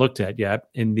you haven't looked at yet.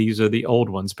 And these are the old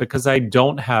ones, because I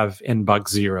don't have inbox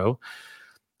zero.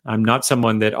 I'm not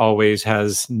someone that always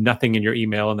has nothing in your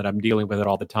email and that I'm dealing with it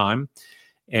all the time.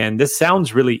 And this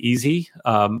sounds really easy.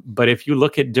 But if you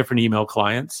look at different email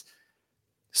clients,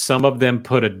 some of them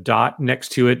put a dot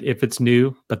next to it if it's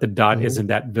new, but the dot isn't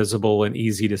that visible and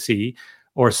easy to see.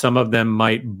 Or some of them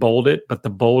might bold it, but the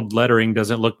bold lettering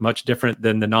doesn't look much different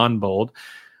than the non-bold.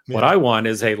 Yeah. What I want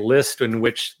is a list in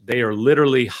which they are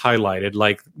literally highlighted,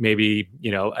 like maybe,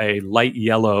 a light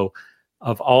yellow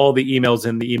of all the emails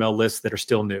in the email list that are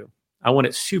still new. I want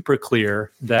it super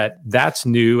clear that that's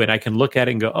new, and I can look at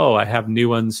it and go, oh, I have new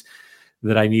ones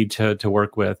that I need to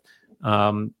work with.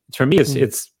 For me,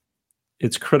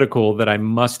 it's critical that I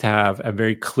must have a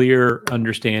very clear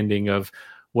understanding of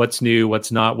what's new,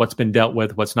 what's not, what's been dealt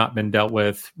with, what's not been dealt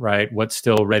with, right? What's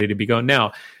still ready to be going.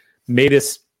 Now, may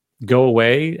this go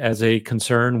away as a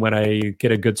concern when I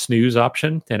get a good snooze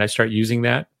option and I start using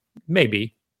that?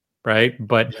 Maybe, right?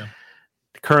 But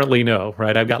currently, no,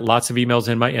 right? I've got lots of emails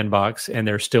in my inbox and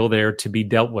they're still there to be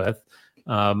dealt with.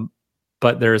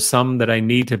 But there are some that I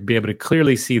need to be able to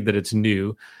clearly see that it's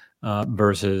new.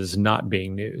 Versus not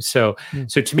being new. So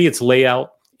to me, it's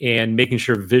layout and making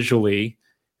sure visually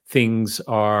things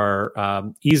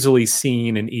are easily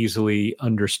seen and easily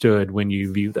understood when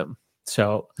you view them.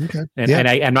 So, and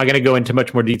I'm not going to go into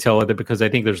much more detail with it because I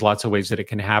think there's lots of ways that it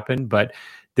can happen, but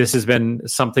this has been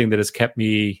something that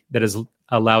has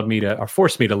allowed me to, or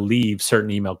forced me to leave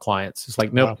certain email clients. It's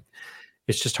like, nope,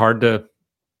 it's just hard to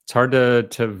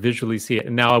visually see it.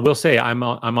 And now I will say I'm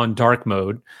on dark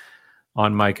mode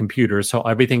on my computer, so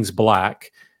everything's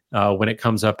black when it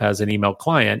comes up as an email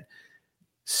client.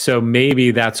 So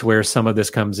maybe that's where some of this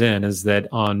comes in, is that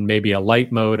on maybe a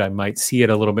light mode, I might see it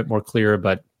a little bit more clear,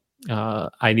 but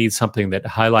I need something that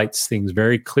highlights things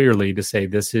very clearly to say,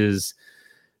 this is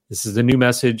a new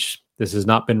message. This has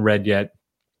not been read yet.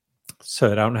 So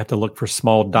that I don't have to look for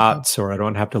small dots, or I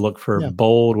don't have to look for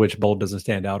bold, which bold doesn't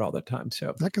stand out all the time.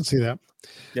 So I can see that.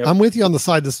 Yep. I'm with you on the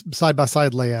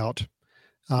side-by-side layout.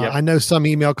 I know some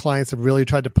email clients have really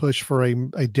tried to push for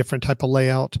a different type of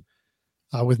layout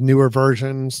with newer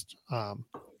versions.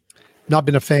 Not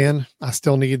been a fan. I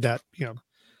still need that,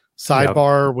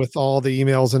 sidebar with all the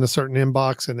emails in a certain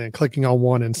inbox and then clicking on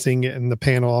one and seeing it in the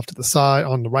panel off to the side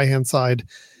on the right-hand side.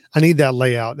 I need that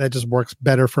layout. That just works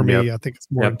better for me. I think it's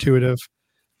more intuitive.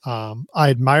 I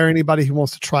admire anybody who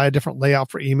wants to try a different layout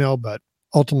for email, but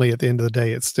ultimately at the end of the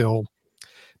day, it still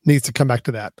needs to come back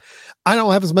to that. I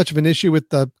don't have as much of an issue with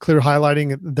the clear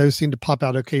highlighting. Those seem to pop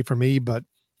out okay for me, but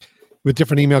with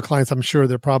different email clients, I'm sure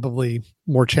there are probably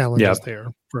more challenges there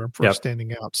for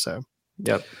standing out. So,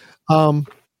 okay. I'm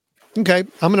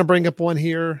going to bring up one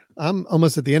here. I'm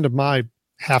almost at the end of my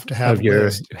have to have of your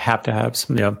list. have to have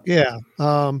some. Yeah. Yeah.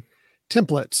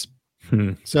 Templates.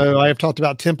 So I have talked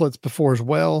about templates before as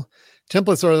well.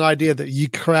 Templates are an idea that you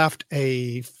craft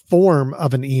a form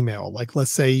of an email. Like,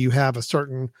 let's say you have a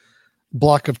certain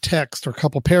block of text or a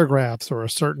couple paragraphs or a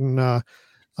certain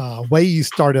way you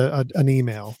start an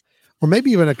email, or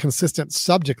maybe even a consistent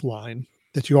subject line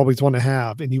that you always want to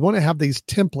have. And you want to have these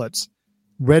templates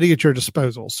ready at your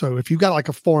disposal. So if you've got like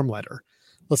a form letter,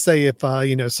 let's say if,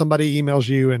 somebody emails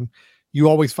you and you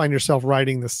always find yourself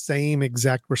writing the same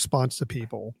exact response to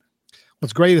people.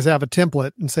 What's great is have a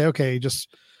template and say, okay,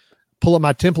 just pull up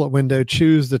my template window,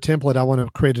 choose the template I want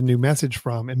to create a new message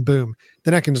from, and boom,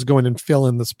 then I can just go in and fill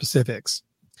in the specifics.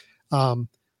 Some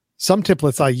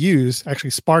templates I use, actually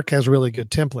Spark has really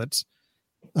good templates.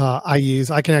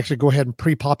 I can actually go ahead and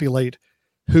pre-populate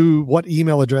what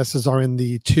email addresses are in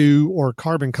the to or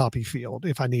carbon copy field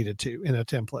if I needed to in a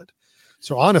template.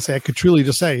 So honestly, I could truly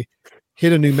just say,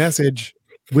 hit a new message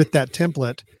with that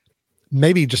template,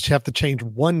 maybe just have to change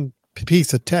one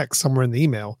piece of text somewhere in the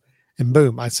email, and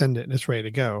boom, I send it and it's ready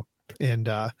to go. And,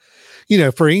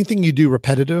 for anything you do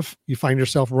repetitive, you find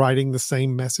yourself writing the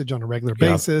same message on a regular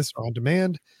basis or on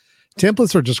demand.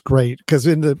 Templates are just great because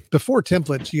before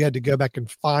templates, you had to go back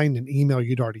and find an email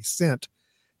you'd already sent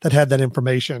that had that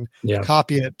information,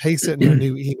 copy it, paste it in a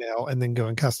new email, and then go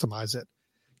and customize it.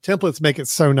 Templates make it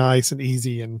so nice and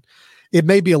easy. And it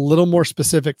may be a little more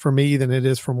specific for me than it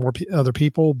is for more other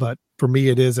people, but for me,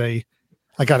 it is I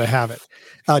got to have it.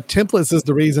 Templates is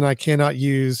the reason I cannot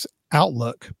use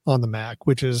Outlook on the Mac,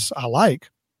 which is I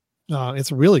like.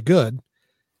 It's really good,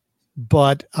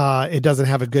 but it doesn't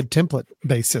have a good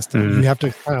template-based system. You have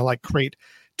to kind of like create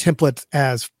templates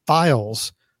as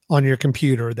files on your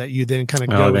computer that you then kind of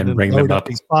go in and bring load up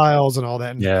these files and all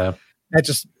that. And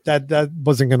that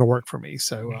wasn't going to work for me.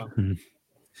 So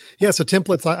so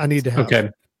templates I need to have. Okay.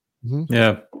 Mm-hmm.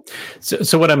 Yeah.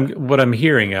 So what I'm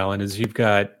hearing, Alan, is you've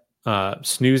got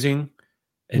snoozing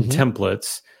and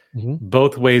templates,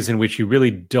 both ways in which you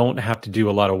really don't have to do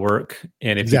a lot of work.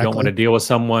 And if you don't want to deal with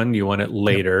someone, you want it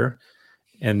later.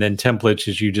 Yep. And then templates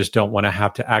is you just don't want to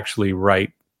have to actually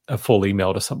write a full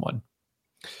email to someone.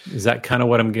 Is that kind of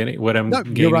what I'm getting?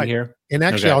 Getting right here? And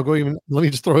actually, I'll go even. Let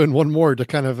me just throw in one more to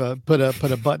kind of put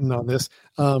a button on this.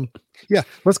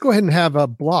 Let's go ahead and have a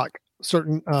block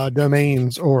certain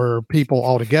domains or people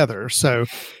altogether. So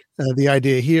the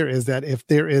idea here is that if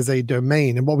there is a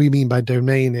domain, and what we mean by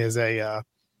domain is a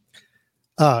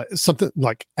something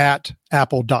like at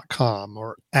apple.com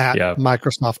or at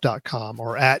microsoft.com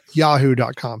or at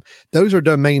yahoo.com. Those are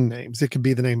domain names. It could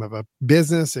be the name of a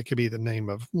business. It could be the name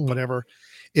of whatever.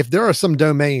 If there are some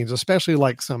domains, especially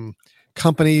like some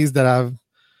companies that I've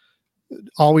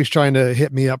always trying to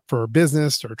hit me up for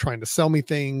business or trying to sell me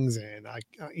things, and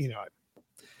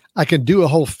I can do a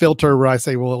whole filter where I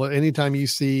say, well, anytime you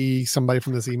see somebody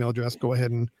from this email address, go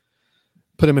ahead and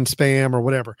put them in spam or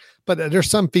whatever. But there's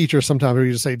some features sometimes where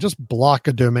you just say, just block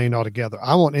a domain altogether.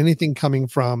 I want anything coming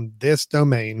from this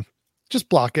domain, just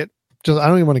block it. I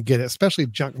don't even want to get it, especially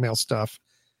junk mail stuff.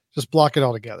 Just block it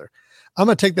altogether. I'm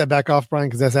going to take that back off, Brian,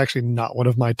 because that's actually not one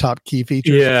of my top key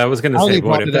features. Yeah, I was going to say, I only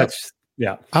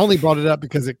brought it up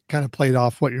because it kind of played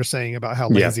off what you're saying about how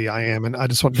lazy I am, and I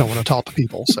just don't want to talk to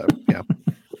people. So,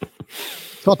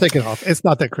 so I'll take it off. It's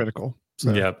not that critical.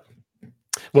 So. Yeah.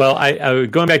 Well, I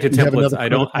going back to templates. I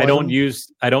don't use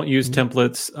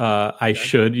templates. I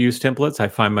should use templates. I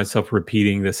find myself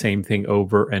repeating the same thing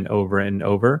over and over and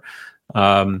over.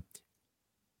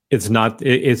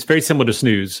 It's very similar to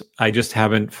snooze. I just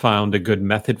haven't found a good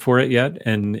method for it yet.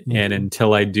 And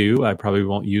until I do, I probably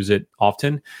won't use it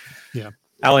often. Yeah.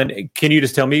 Alan, can you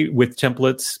just tell me with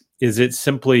templates, is it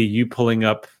simply you pulling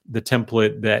up the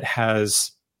template that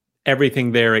has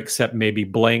everything there except maybe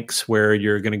blanks where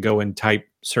you're going to go and type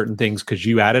certain things because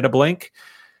you added a blank?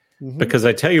 Because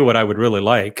I tell you what I would really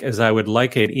like is I would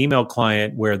like an email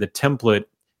client where the template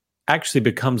actually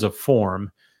becomes a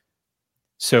form.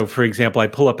 So, for example, I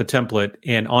pull up a template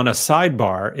and on a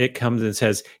sidebar, it comes and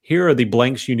says, here are the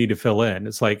blanks you need to fill in.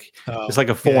 It's like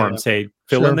a form. Say,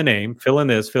 fill in the name, fill in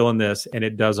this, and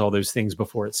it does all those things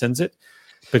before it sends it.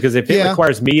 Because if it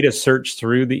requires me to search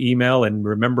through the email and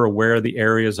remember where the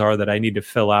areas are that I need to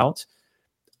fill out,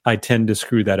 I tend to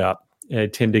screw that up. I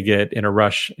tend to get in a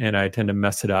rush and I tend to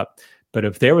mess it up. But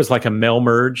if there was like a mail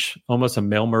merge, almost a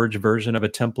mail merge version of a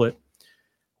template,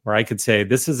 where I could say,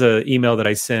 this is an email that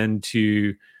I send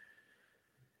to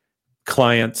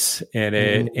clients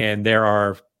and there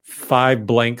are 5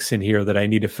 blanks in here that I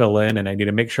need to fill in, and I need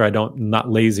to make sure I'm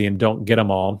not lazy and don't get them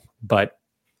all, but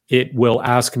it will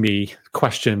ask me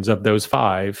questions of those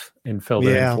 5 and fill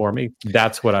them in for me.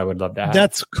 That's what I would love to have.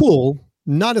 That's cool.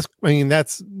 Not as, I mean,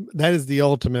 that is the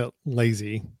ultimate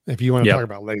lazy. If you want to Yep. talk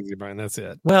about lazy, Brian, that's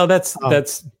it. Well, that's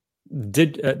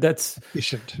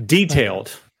Efficient.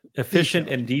 detailed, efficient,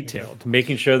 and detailed,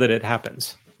 making sure that it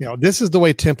happens. This is the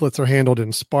way templates are handled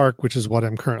in Spark, which is what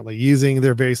I'm currently using.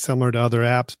 They're very similar to other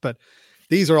apps, but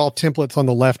these are all templates on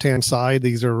the left-hand side.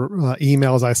 These are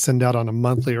emails I send out on a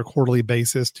monthly or quarterly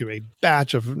basis to a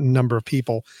batch of number of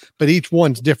people, but each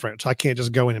one's different. So I can't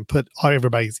just go in and put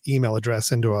everybody's email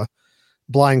address into a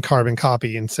blind carbon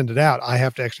copy and send it out. I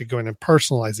have to actually go in and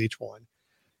personalize each one.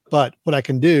 But what I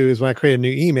can do is when I create a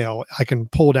new email, I can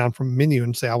pull down from a menu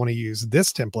and say, I want to use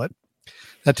this template.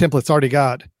 That template's already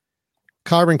got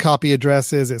carbon copy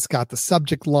addresses. It's got the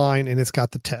subject line and it's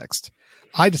got the text.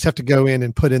 I just have to go in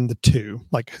and put in the two,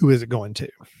 like who is it going to?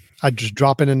 I just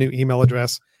drop in a new email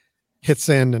address, hit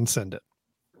send and send it.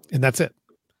 And that's it.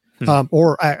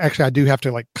 I do have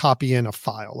to like copy in a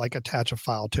file, like attach a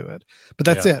file to it, but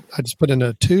that's it. I just put in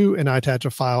a two and I attach a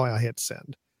file and I hit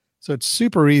send. So it's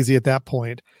super easy at that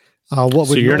point. So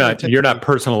you're not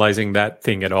personalizing that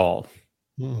thing at all.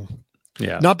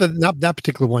 Yeah. Not that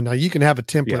particular one. Now you can have a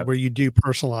template where you do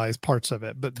personalize parts of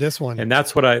it, but this one. And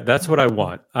that's what I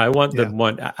want. I want the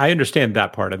one, I understand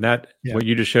that part and that what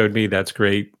you just showed me, that's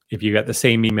great. If you got the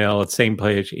same email, it's same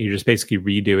page, you're just basically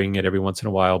redoing it every once in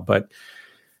a while. But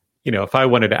if I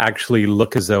wanted to actually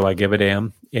look as though I give a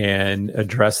damn and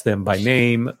address them by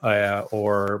name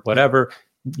or whatever,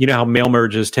 you know how mail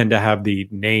merges tend to have the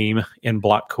name in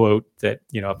block quote that,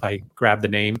 if I grab the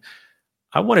name,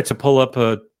 I want it to pull up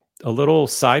a little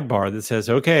sidebar that says,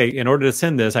 okay, in order to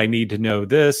send this, I need to know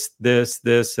this,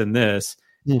 and this,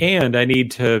 and I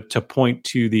need to point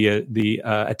to the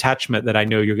attachment that I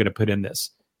know you're going to put in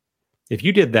this. If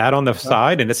you did that on the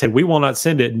side and it said, we will not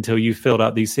send it until you filled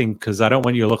out these things because I don't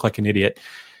want you to look like an idiot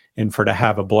and for to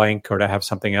have a blank or to have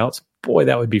something else, boy,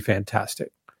 that would be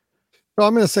fantastic. So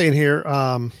I'm going to say in here,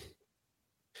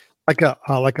 like an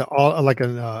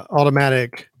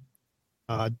automatic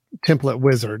template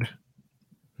wizard.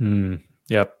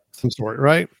 Yep. Some sort,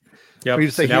 right?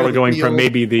 Yep. So now we're going from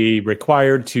maybe the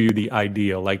required to the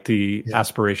ideal, like the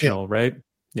aspirational, right?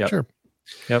 Yeah. Sure.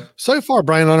 Yep. So far,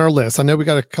 Brian, on our list, I know we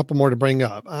got a couple more to bring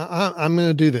up. I'm going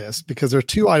to do this because there are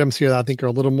two items here that I think are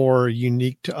a little more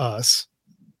unique to us,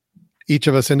 each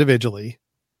of us individually.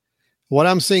 What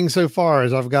I'm seeing so far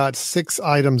is I've got 6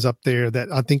 items up there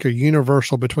that I think are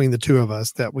universal between the two of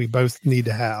us that we both need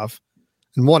to have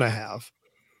and want to have.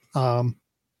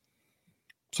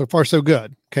 So far, so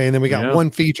good. Okay. And then we got one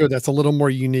feature that's a little more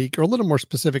unique or a little more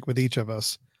specific with each of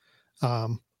us,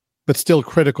 but still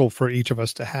critical for each of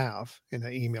us to have in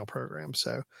the email program.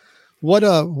 So what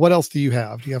else do you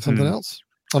have? Do you have something else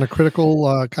on a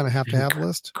critical kind of have to have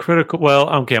list? Critical. Well,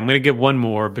 okay. I'm going to give one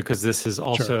more because this has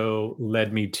also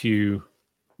led me to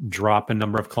drop a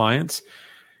number of clients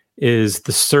is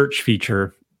the search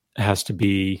feature has to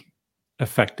be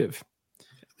effective.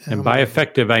 And by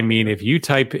effective, I mean, if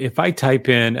I type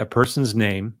in a person's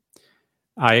name,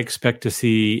 I expect to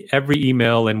see every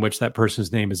email in which that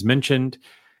person's name is mentioned,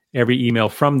 every email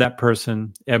from that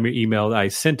person, every email that I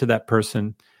sent to that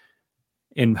person,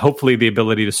 and hopefully the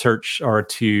ability to search or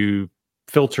to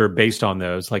filter based on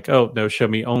those. Like, oh, no, show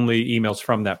me only emails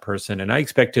from that person. And I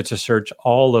expect it to search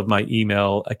all of my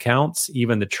email accounts,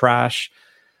 even the trash.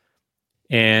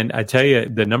 And I tell you,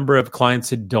 the number of clients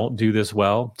that don't do this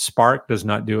well, Spark does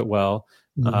not do it well.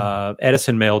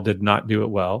 Edison Mail did not do it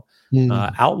well.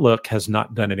 Outlook has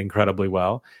not done it incredibly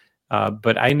well.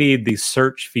 But I need the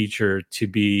search feature to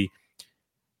be,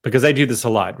 because I do this a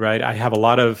lot, right? I have a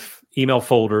lot of email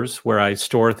folders where I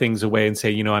store things away and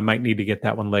say, I might need to get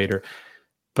that one later,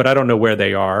 but I don't know where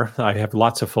they are. I have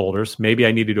lots of folders. Maybe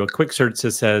I need to do a quick search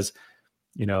that says,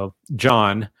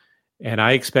 John. And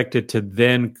I expect it to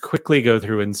then quickly go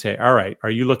through and say, all right, are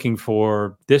you looking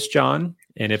for this John?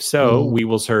 And if so, we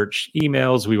will search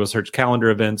emails, we will search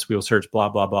calendar events, we will search blah,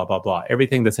 blah, blah, blah, blah,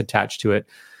 everything that's attached to it.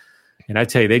 And I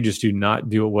tell you, they just do not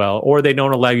do it well, or they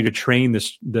don't allow you to train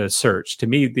the search. To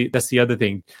me, that's the other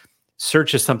thing.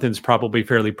 Search is something that's probably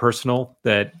fairly personal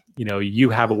that, you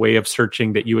have a way of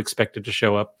searching that you expect it to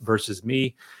show up versus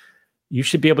me. You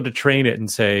should be able to train it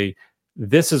and say,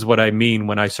 this is what I mean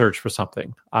when I search for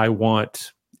something. I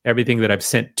want everything that I've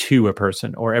sent to a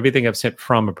person or everything I've sent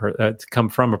from to come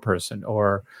from a person.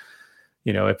 Or,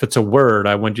 if it's a word,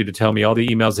 I want you to tell me all the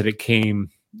emails that it came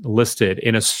listed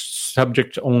in a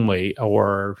subject only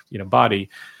or, body.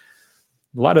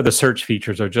 A lot of the search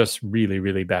features are just really,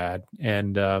 really bad.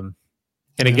 And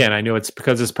again, I know it's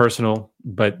because it's personal,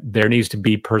 but there needs to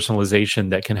be personalization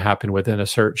that can happen within a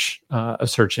search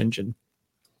engine.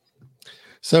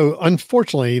 So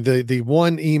unfortunately, the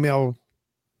one email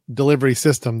delivery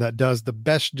system that does the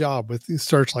best job with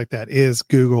search like that is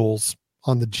Google's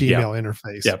on the Gmail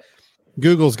interface. Yep.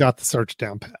 Google's got the search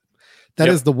down pat. That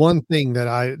is the one thing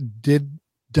that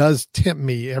does tempt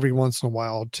me every once in a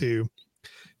while to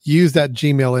use that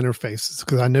Gmail interface,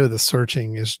 because I know the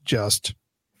searching is just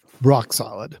rock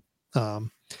solid.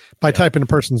 By typing a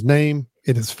person's name,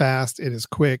 it is fast, it is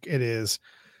quick, it is,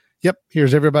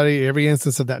 here's every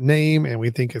instance of that name, and we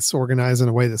think it's organized in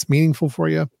a way that's meaningful for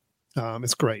you.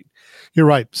 It's great. You're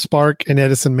right. Spark and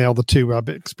Edison Mail, the two I've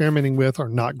been experimenting with, are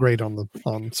not great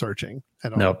on searching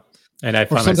at all. No. And I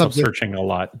find myself searching a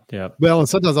lot. Yeah. Well, and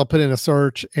sometimes I'll put in a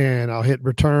search and I'll hit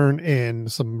return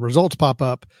and some results pop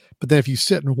up. But then if you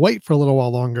sit and wait for a little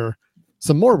while longer,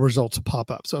 some more results will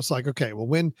pop up. So it's like, okay, well,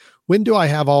 when do I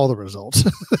have all the results?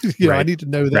 I need to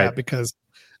know that because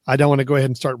I don't want to go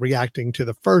ahead and start reacting to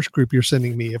the first group you're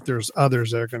sending me if there's others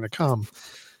that are going to come.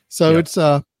 So it's,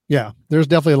 there's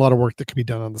definitely a lot of work that can be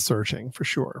done on the searching for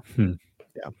sure.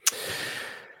 Yeah.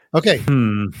 Okay.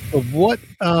 So what,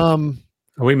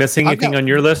 are we missing anything on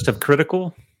your list of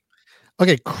critical?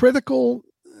 Okay, critical,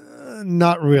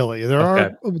 not really.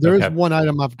 There is one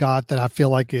item I've got that I feel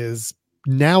like is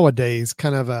nowadays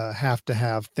kind of a have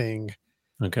thing.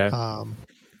 Okay.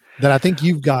 That I think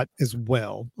you've got as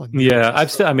well. Yeah,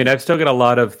 I've still got a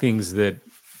lot of things that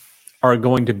are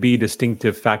going to be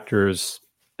distinctive factors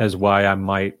as why I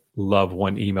might love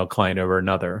one email client over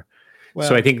another. Well,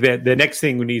 so I think that the next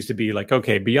thing needs to be like,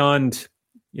 okay, beyond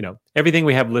everything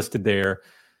we have listed there,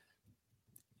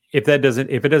 if it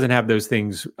doesn't have those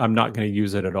things, I'm not going to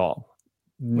use it at all.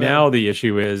 Well, now the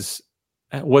issue is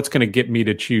what's going to get me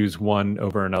to choose one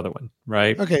over another one,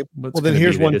 right? Okay. Well, then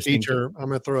here's one feature I'm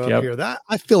going to throw up here that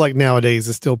I feel like nowadays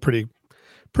is still pretty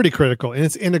critical, and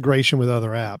it's integration with other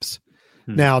apps.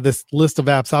 Now, this list of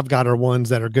apps I've got are ones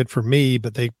that are good for me,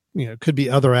 but they could be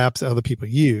other apps that other people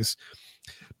use.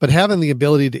 But having the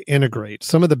ability to integrate,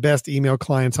 some of the best email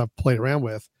clients I've played around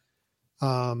with,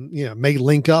 may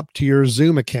link up to your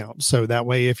Zoom account. So that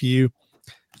way, if you,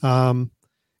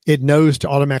 it knows to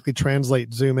automatically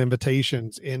translate Zoom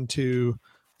invitations into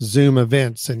Zoom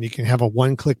events, and you can have a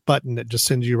one-click button that just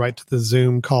sends you right to the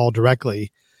Zoom call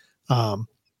directly.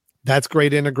 That's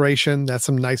great integration. That's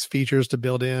some nice features to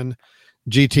build in.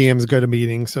 GTM's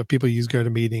GoToMeeting. So if people use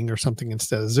GoToMeeting or something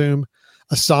instead of Zoom.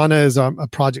 Asana is a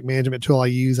project management tool I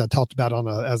use. I talked about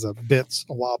as a bits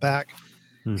a while back.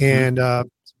 And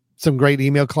some great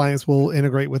email clients will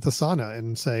integrate with Asana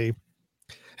and say,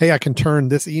 hey, I can turn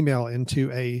this email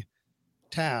into a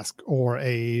task or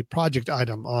a project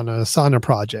item on an Asana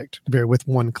project with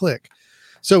one click.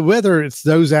 So whether it's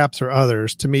those apps or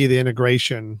others, to me, the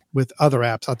integration with other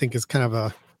apps, I think is kind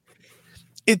of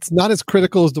it's not as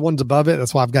critical as the ones above it.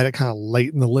 That's why I've got it kind of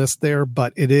late in the list there,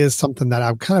 but it is something that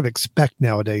I kind of expect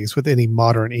nowadays with any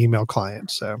modern email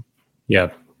client. So, yeah,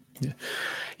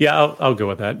 I'll go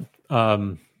with that.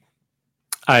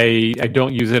 I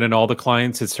don't use it in all the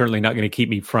clients. It's certainly not going to keep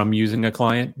me from using a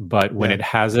client, but when it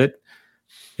has it,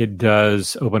 it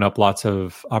does open up lots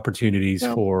of opportunities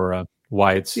for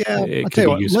why it could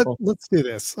be useful. Let's do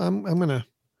this. I'm gonna.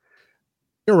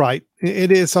 You're right.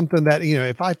 It is something that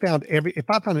if I found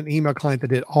an email client that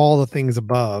did all the things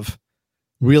above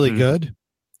really good,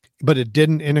 but it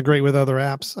didn't integrate with other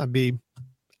apps,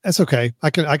 that's okay. I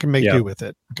can make do with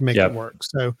it. I can make it work.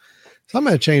 So I'm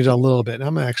going to change it a little bit. And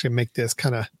I'm going to actually make this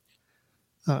kind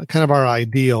of our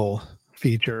ideal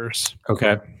features.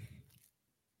 Okay.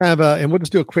 And we'll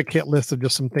just do a quick hit list of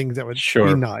just some things that would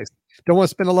be nice. Don't want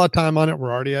to spend a lot of time on it.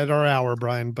 We're already at our hour,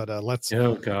 Brian, but let's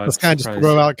kind of just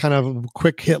throw out kind of a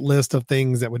quick hit list of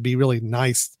things that would be really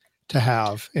nice to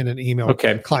have in an email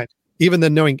client. Even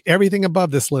then, knowing everything above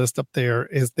this list up there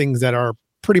is things that are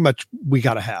pretty much we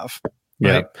got to have. Right?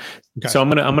 Yeah. Okay. So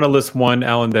I'm gonna list one,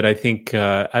 Alan, that I think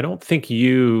I think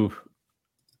you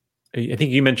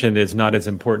mentioned is not as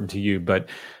important to you, but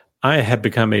I have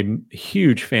become a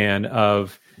huge fan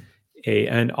of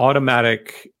an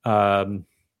automatic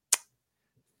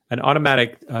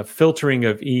filtering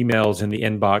of emails in the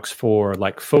inbox for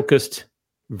like focused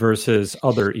versus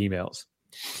other emails.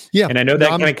 Yeah. And I know that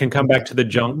kind of can come back to the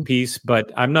junk piece,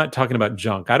 but I'm not talking about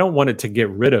junk. I don't want it to get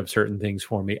rid of certain things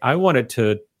for me. I want it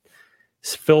to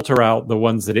filter out the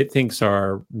ones that it thinks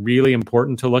are really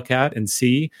important to look at and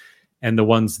see, and the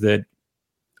ones that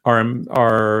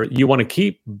are you want to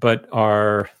keep, but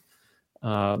are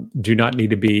do not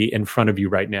need to be in front of you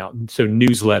right now. So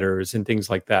newsletters and things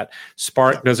like that.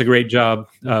 Spark does a great job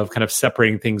of kind of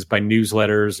separating things by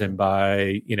newsletters and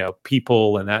by,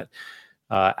 people, and that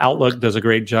Outlook does a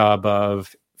great job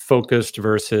of focused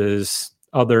versus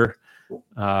other.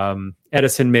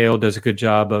 Edison Mail does a good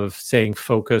job of saying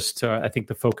focused. I think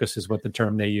the focus is what the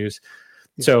term they use.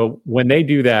 Yeah. So when they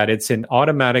do that, it's in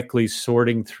automatically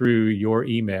sorting through your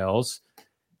emails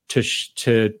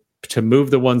to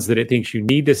move the ones that it thinks you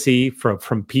need to see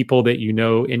from people that you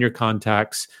know in your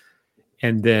contacts,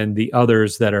 and then the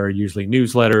others that are usually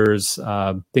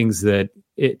newsletters, things that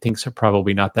it thinks are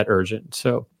probably not that urgent.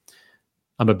 So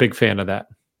I'm a big fan of that.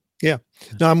 Yeah,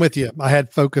 no, I'm with you. I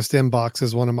had focused inbox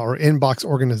as one of my, or inbox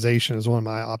organization is one of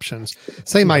my options.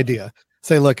 Same idea.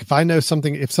 Say, look, if I know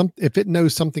something, if it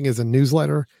knows something is a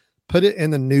newsletter, put it in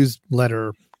the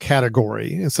newsletter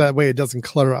category. And so that way it doesn't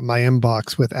clutter up my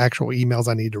inbox with actual emails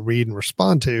I need to read and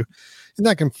respond to. And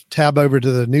I can tab over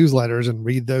to the newsletters and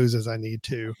read those as I need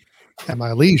to at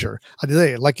my leisure.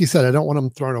 Like you said, I don't want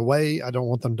them thrown away. I don't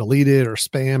want them deleted or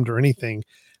spammed or anything.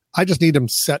 I just need them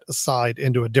set aside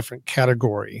into a different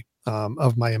category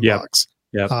of my inbox.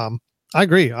 Yeah. I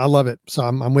agree. I love it. So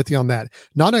I'm with you on that.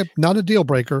 Not a deal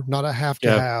breaker, not a have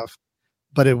to have,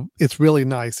 but it's really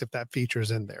nice if that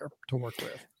feature's in there to work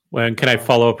with. Well, and can I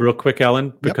follow up real quick,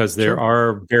 Alan? Because there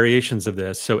are variations of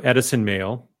this. So Edison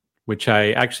Mail, which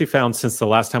I actually found since the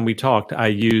last time we talked, I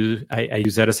use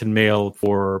Edison Mail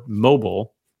for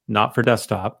mobile, not for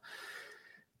desktop,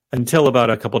 until about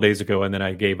a couple of days ago, and then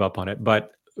I gave up on it.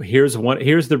 But here's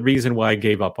the reason why I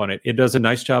gave up on it. It does a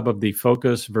nice job of the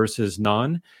focus versus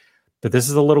non, but this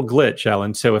is a little glitch,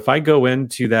 Alan. So if I go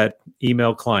into that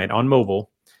email client on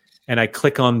mobile and I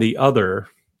click on the other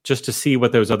just to see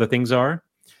what those other things are,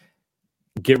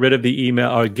 get rid of the email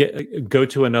or go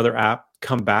to another app,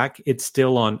 come back, it's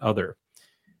still on other.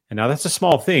 And now that's a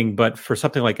small thing, but for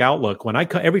something like Outlook,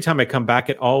 every time I come back,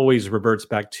 it always reverts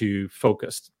back to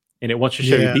focused. And it wants to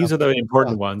show you these are the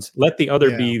important ones. Let the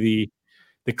other be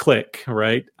the click,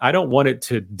 right? I don't want it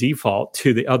to default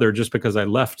to the other just because I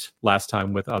left last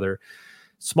time with other.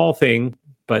 Small thing,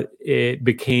 but it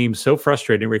became so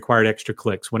frustrating, required extra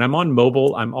clicks. When I'm on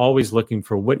mobile, I'm always looking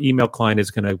for what email client is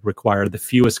going to require the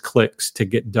fewest clicks to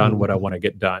get done what I want to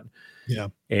get done. Yeah.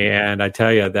 And I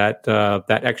tell you that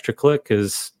that extra click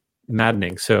is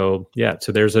maddening. So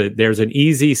so there's an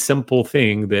easy, simple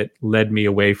thing that led me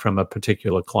away from a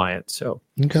particular client. So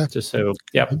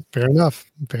fair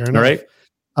enough. All right.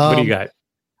 What do you got?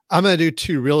 I'm going to do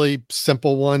two really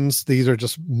simple ones. These are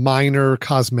just minor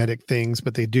cosmetic things,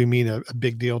 but they do mean a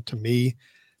big deal to me.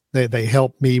 They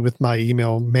help me with my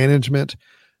email management.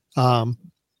 I'll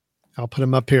put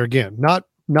them up here again. Not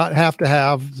have to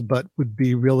have, but would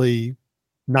be really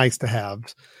nice to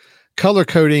have. Color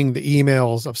coding the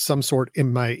emails of some sort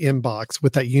in my inbox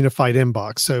with that unified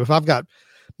inbox. So if I've got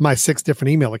my 6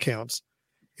 different email accounts,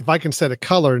 if I can set a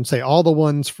color and say all the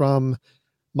ones from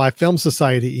my Film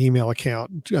Society email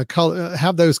account,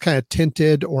 have those kind of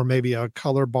tinted or maybe a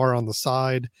color bar on the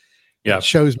side. Yeah. It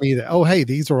shows me that, oh, hey,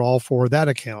 these are all for that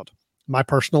account. My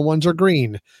personal ones are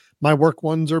green. My work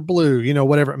ones are blue,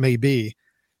 whatever it may be.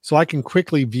 So I can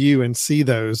quickly view and see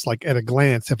those like at a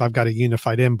glance if I've got a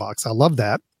unified inbox. I love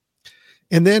that.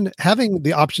 And then having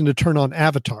the option to turn on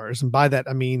avatars. And by that,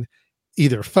 I mean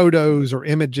either photos or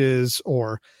images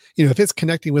or, if it's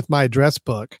connecting with my address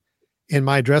book, and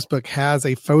my address book has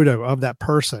a photo of that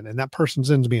person and that person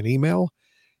sends me an email,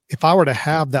 if I were to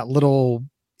have that little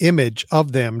image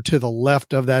of them to the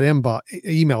left of that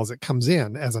email as it comes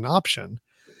in as an option,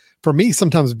 for me,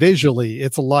 sometimes visually,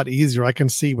 it's a lot easier. I can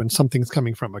see when something's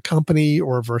coming from a company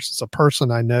or versus a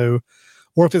person I know,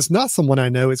 or if it's not someone I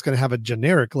know, it's going to have a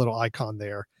generic little icon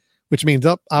there, which means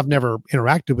I've never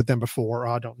interacted with them before, or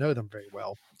I don't know them very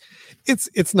well.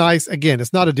 It's nice. Again,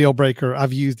 it's not a deal breaker.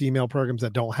 I've used email programs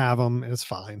that don't have them, and it's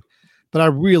fine. But I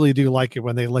really do like it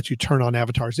when they let you turn on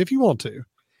avatars if you want to.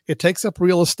 It takes up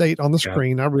real estate on the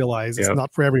screen. I realize it's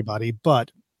not for everybody,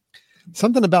 but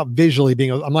something about visually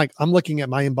being, I'm looking at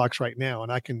my inbox right now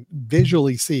and I can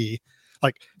visually see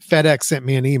like FedEx sent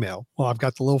me an email. Well, I've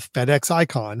got the little FedEx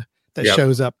icon that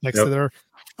shows up next to their,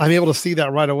 I'm able to see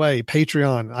that right away.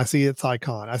 Patreon, I see its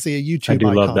icon. I see a YouTube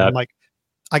icon. Love that. I'm like,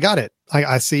 I got it.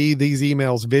 I see these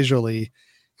emails visually,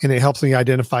 and it helps me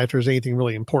identify if there's anything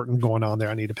really important going on there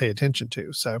I need to pay attention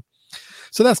to. So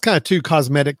that's kind of two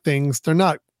cosmetic things. They're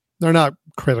not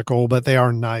critical, but they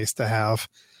are nice to have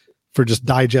for just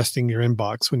digesting your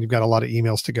inbox when you've got a lot of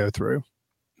emails to go through.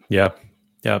 Yeah.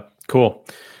 Cool.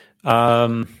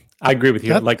 I agree with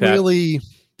you. I like that.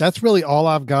 That's really all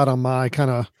I've got on my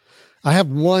I have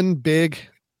one big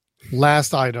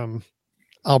last item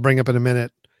I'll bring up in a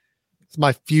minute. It's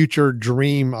my future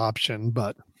dream option,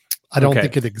 but I don't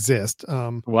think it exists.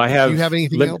 Do you have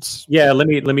anything else? Yeah, let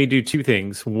me do two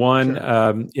things.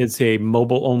 One is a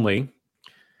mobile only.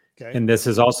 Okay. And this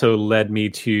has also led me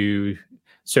to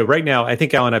So right now, I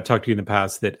think, Alan, I've talked to you in the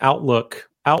past that Outlook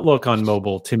on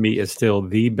mobile to me is still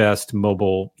the best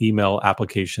mobile email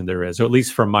application there is, or at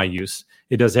least for my use.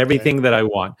 It does everything that I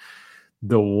want.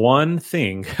 The one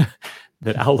thing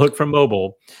that Outlook from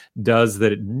mobile does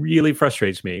that it really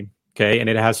frustrates me, okay, and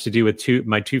it has to do with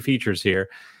my two features here.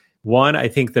 One, I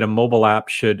think that a mobile app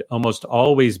should almost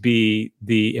always be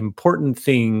the important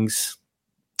things,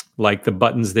 like the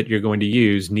buttons that you're going to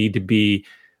use, need to be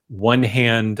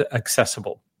one-hand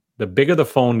accessible. The bigger the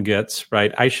phone gets,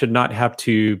 right, I should not have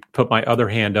to put my other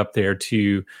hand up there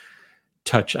to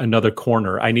touch another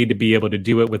corner. I need to be able to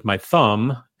do it with my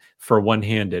thumb for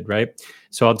one-handed, right?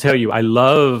 So I'll tell you, I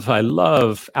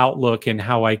love Outlook and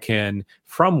how I can,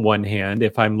 from one hand,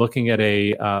 if I'm looking at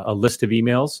a list of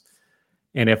emails,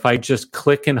 and if I just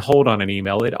click and hold on an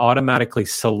email, it automatically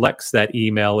selects that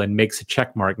email and makes a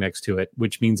check mark next to it,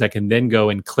 which means I can then go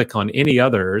and click on any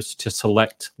others to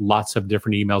select lots of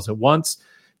different emails at once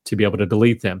to be able to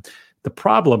delete them. The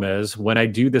problem is when I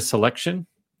do the selection,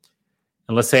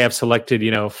 and let's say I've selected,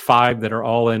 5 that are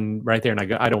all in right there, and I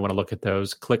go, I don't want to look at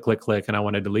those. Click, click, click, and I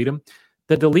want to delete them.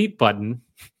 The delete button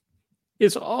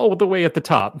is all the way at the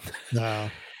top. No.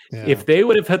 Yeah. If they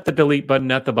would have hit the delete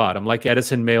button at the bottom, like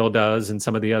Edison Mail does and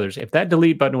some of the others, if that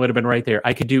delete button would have been right there,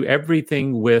 I could do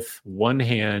everything with one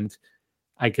hand.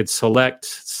 I could select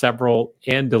several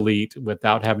and delete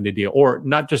without having to deal, or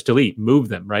not just delete, move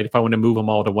them, right? If I want to move them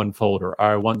all to one folder, or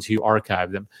I want to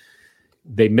archive them,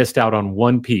 they missed out on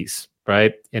one piece,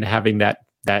 right? And having that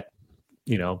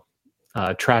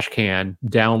trash can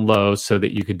down low so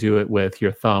that you could do it with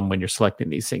your thumb when you're selecting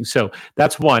these things. So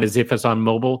that's one, is if it's on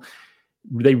mobile,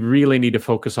 they really need to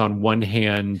focus on one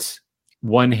hand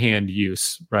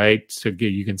use, right? So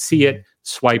you can see it,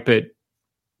 swipe it,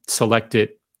 select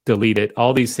it, delete it,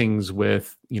 all these things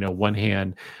with, one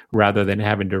hand rather than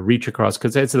having to reach across.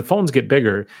 Because as the phones get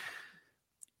bigger,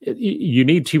 you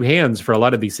need two hands for a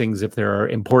lot of these things if there are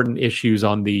important issues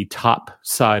on the top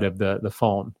side of the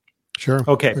phone. Sure.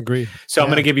 Okay. Agree. So I'm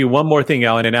going to give you one more thing,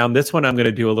 Alan. And on this one, I'm going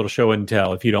to do a little show and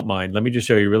tell, if you don't mind. Let me just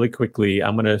show you really quickly.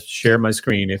 I'm going to share my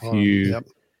screen if you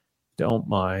don't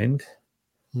mind.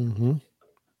 Mm-hmm.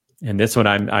 And this one,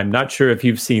 I'm not sure if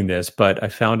you've seen this, but I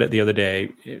found it the other day.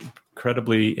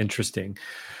 Incredibly interesting.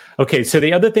 Okay. So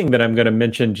the other thing that I'm going to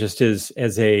mention just as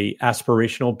a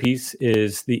aspirational piece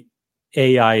is the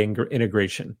AI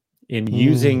integration in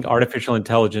using artificial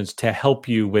intelligence to help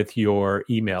you with your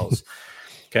emails.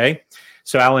 Okay.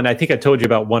 So Alan, I think I told you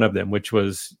about one of them, which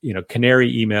was,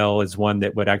 Canary Email is one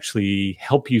that would actually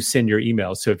help you send your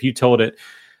emails. So if you told it,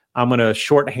 I'm going to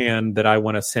shorthand that I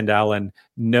want to send Alan,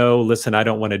 no, listen, I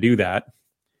don't want to do that.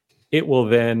 It will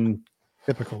then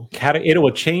it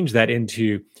will change that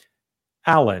into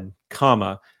Alan,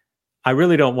 I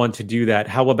really don't want to do that.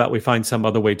 How about we find some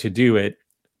other way to do it,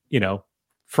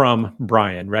 from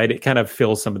Brian, right? It kind of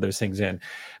fills some of those things in.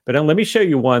 But let me show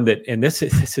you one that, and this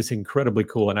is incredibly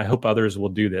cool, and I hope others will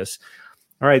do this.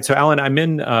 All right, so Alan, I'm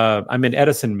in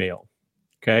Edison Mail.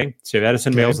 Okay, so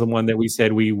Edison Mail is the one that we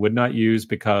said we would not use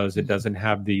because it doesn't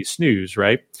have the snooze,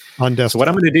 right? On desktop. So what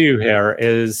I'm going to do here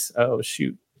is, it's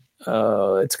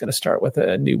going to start with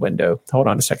a new window. Hold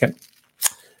on a second.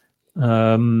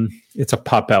 It's a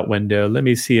pop-out window. Let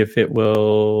me see if it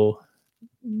will.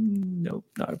 Nope,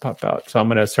 not a pop-out. So I'm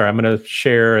going to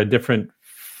share a different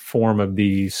form of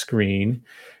the screen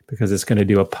because it's going to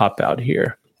do a pop-out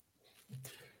here.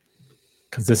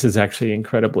 Because this is actually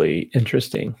incredibly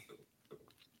interesting.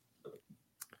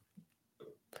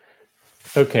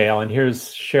 Okay, Alan,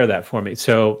 share that for me.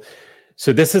 So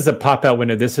this is a pop-out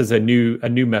window. This is a new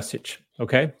message.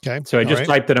 Okay. So I just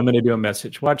typed that I'm going to do a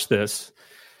message. Watch this.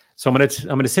 So I'm going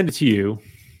to send it to you,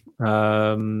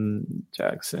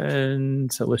 Jackson.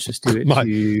 So let's just do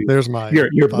it. There's my your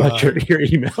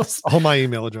emails. All my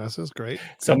email addresses. Great.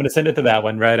 So I'm going to send it to that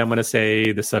one, right? I'm going to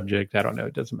say the subject. I don't know.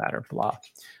 It doesn't matter. Blah.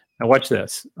 Now watch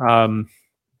this.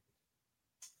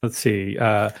 Let's see.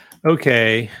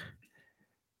 Okay.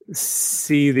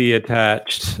 See the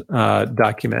attached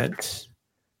document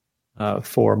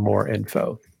for more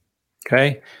info.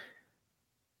 Okay.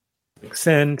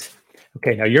 Send.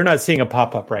 Okay. Now you're not seeing a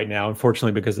pop-up right now,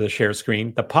 unfortunately, because of the share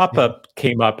screen. The pop-up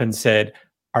came up and said,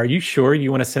 "Are you sure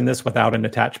you want to send this without an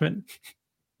attachment?"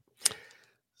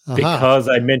 Because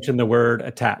I mentioned the word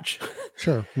attach.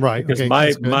 Sure. Right. Because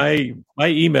my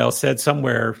email said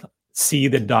somewhere, see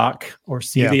the doc or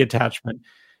see the attachment.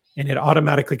 And it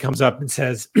automatically comes up and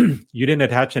says, you didn't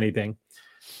attach anything.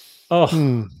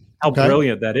 Oh, how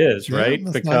brilliant that is, right?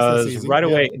 Because right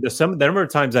away, the number of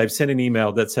times I've sent an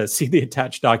email that says, see the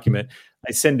attached document,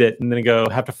 I send it and then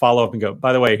have to follow up and go,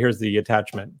 by the way, here's the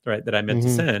attachment, right, that I meant to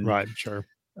send. Right, sure.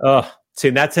 Oh, See,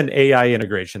 that's an AI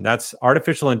integration. That's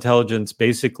artificial intelligence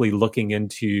basically looking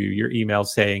into your email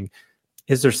saying,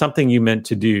 is there something you meant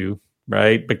to do,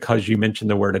 right? Because you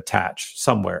mentioned the word attach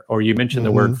somewhere, or you mentioned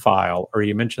the word file, or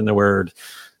you mentioned the word,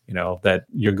 that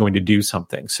you're going to do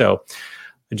something. So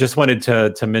I just wanted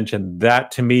to mention that.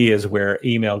 To me is where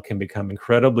email can become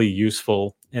incredibly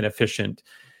useful and efficient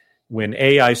when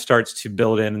AI starts to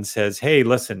build in and says, hey,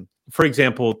 listen, for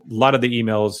example, a lot of the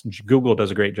emails, Google does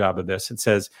a great job of this. It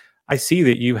says, I see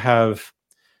that you have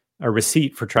a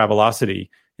receipt for Travelocity,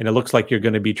 and it looks like you're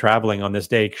going to be traveling on this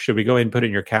day. Should we go ahead and put it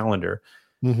in your calendar?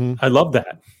 I love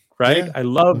that, right? Yeah. I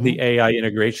love the AI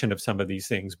integration of some of these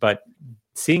things, but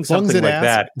seeing something like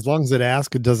that. As long as it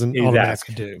asks, it doesn't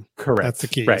automatically do. Correct. That's the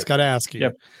key. Right. It's got to ask you.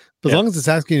 Yep. But as long as it's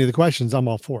asking you the questions, I'm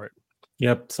all for it.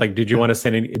 Yep. It's like, did you want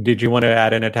to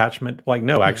add an attachment? Like,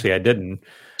 no, actually I didn't.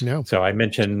 No. So I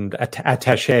mentioned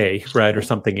attaché, right? Or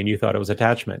something, and you thought it was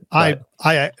attachment. I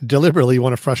deliberately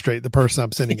want to frustrate the person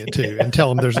I'm sending it to and tell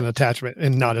them there's an attachment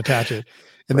and not attach it.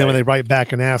 And then when they write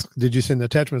back and ask, did you send the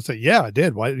attachment? Say, yeah, I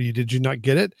did. Why did you not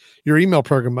get it? Your email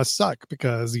program must suck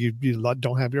because you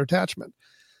don't have your attachment.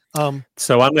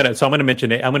 So I'm going to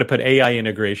mention it. I'm going to put AI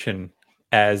integration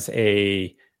as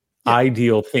a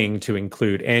ideal thing to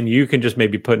include, and you can just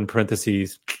maybe put in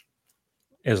parentheses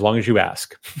as long as you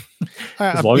ask,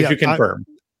 as long as you confirm.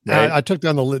 Right? I took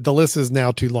down the list is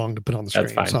now too long to put on the screen.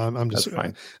 That's fine. So I'm just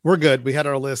fine. We're good. We had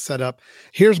our list set up.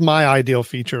 Here's my ideal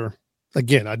feature.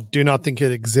 Again, I do not think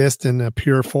it exists in a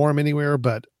pure form anywhere,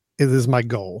 but it is my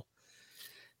goal.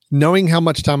 Knowing how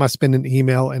much time I spend in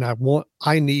email, and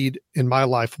I need in my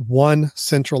life one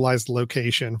centralized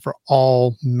location for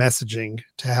all messaging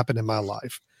to happen in my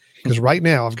life. Because right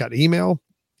now I've got email,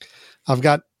 I've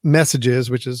got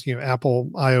messages, which is Apple,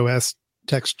 iOS,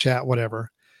 text, chat, whatever.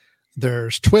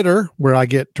 There's Twitter, where I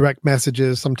get direct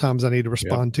messages. Sometimes I need to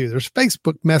respond to. There's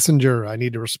Facebook Messenger I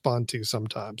need to respond to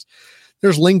sometimes.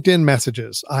 There's LinkedIn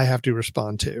messages I have to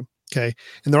respond to. Okay.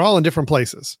 And they're all in different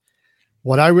places.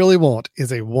 What I really want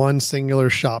is a one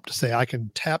singular shop to say I can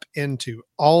tap into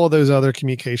all of those other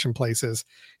communication places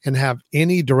and have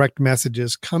any direct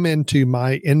messages come into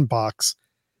my inbox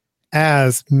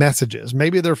as messages.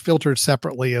 Maybe they're filtered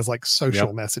separately as like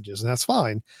social messages, and that's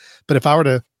fine. But if I were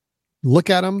to look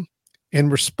at them and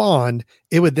respond,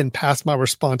 it would then pass my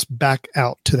response back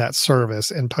out to that service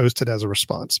and post it as a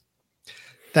response.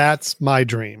 That's my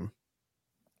dream.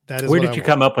 That is Where did you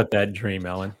come up with that dream,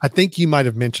 Alan? I think you might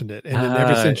have mentioned it. And then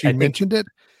ever since you mentioned it,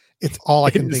 it's all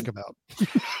I can think about.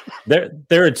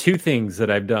 There are two things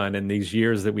that I've done in these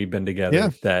years that we've been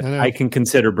together that I can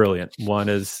consider brilliant. One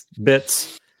is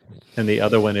bits, and the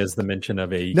other one is the mention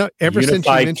of a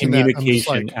unified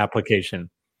communication application.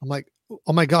 I'm like,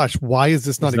 oh my gosh, why is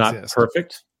this not exist? Not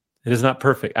perfect. It is not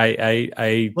perfect.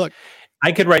 I look.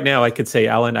 I could say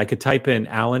Alan. I could type in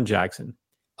Alan Jackson.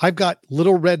 I've got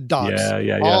little red dots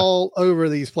all over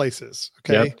these places.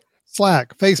 Okay.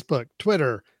 Slack, Facebook,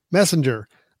 Twitter, Messenger,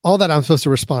 all that I'm supposed to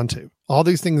respond to. All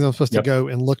these things I'm supposed to go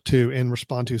and look to and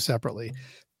respond to separately.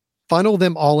 Funnel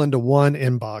them all into one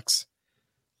inbox.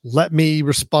 Let me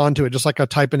respond to it just like I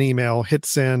type an email, hit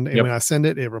send, and when I send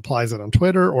it, it replies it on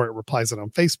Twitter or it replies it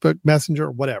on Facebook, Messenger,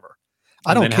 whatever.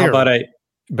 I don't care.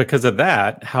 Because of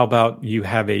that, how about you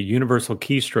have a universal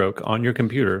keystroke on your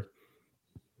computer?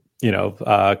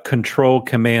 Control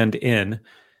Command N,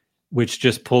 which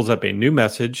just pulls up a new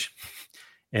message,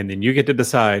 and then you get to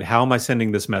decide, how am I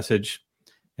sending this message?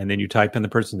 And then you type in the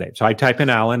person's name. So I type in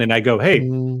Alan and I go, hey,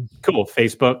 cool,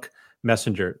 Facebook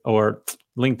Messenger or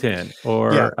LinkedIn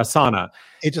or Asana.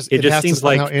 It just seems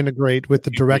like integrate with the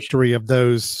directory of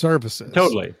those services.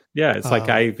 Totally. Yeah. It's like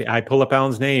I pull up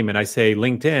Alan's name and I say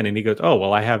LinkedIn, and he goes, oh,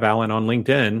 well, I have Alan on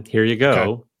LinkedIn. Here you go.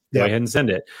 Okay. Go ahead and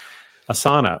send it.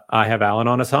 Asana. I have Alan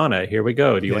on Asana. Here we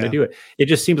go. Do you want to do it? It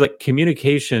just seems like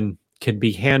communication can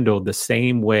be handled the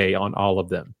same way on all of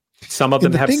them. Some of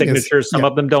them have signatures. Some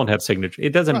of them don't have signatures.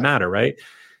 It doesn't matter, right?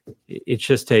 It's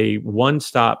just a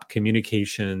one-stop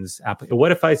communications app.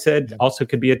 What if I said also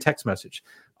could be a text message?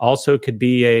 Also could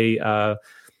be a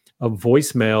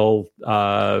voicemail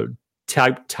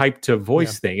type to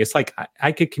voice thing. It's like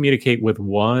I could communicate with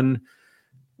one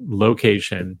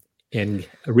location and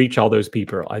reach all those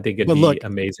people. I think it'd be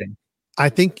amazing. I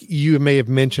think you may have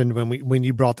mentioned when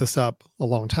you brought this up a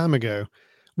long time ago,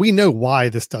 we know why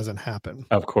this doesn't happen.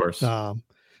 Of course.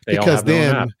 Because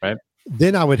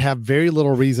then I would have very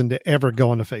little reason to ever go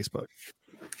onto Facebook.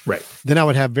 Right. Then I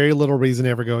would have very little reason to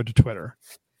ever go to Twitter.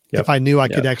 If I knew I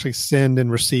could actually send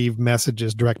and receive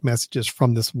messages, direct messages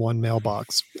from this one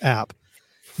mailbox app,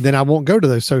 then I won't go to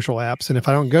those social apps. And if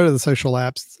I don't go to the social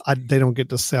apps, they don't get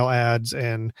to sell ads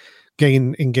and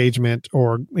gain engagement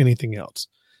or anything else.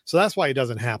 So that's why it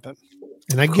doesn't happen.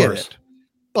 And I get it.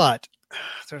 But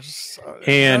there's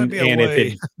and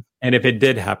if it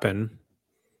did happen,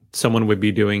 someone would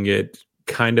be doing it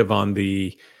kind of on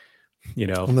the,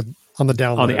 on the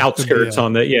down on the outskirts,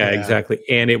 exactly.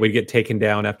 And it would get taken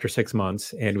down after 6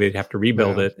 months, and we'd have to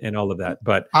rebuild it and all of that.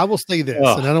 But I will say this,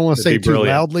 and I don't want to say too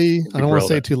loudly. I don't want to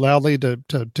say too loudly to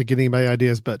get anybody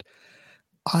ideas, but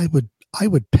I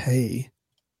would pay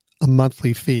a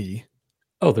monthly fee.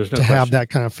 Oh, there's no to question. have that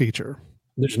kind of feature.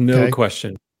 There's no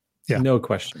question. Yeah, no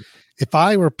question. If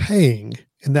I were paying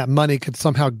and that money could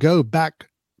somehow go back,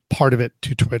 part of it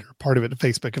to Twitter, part of it to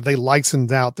Facebook, if they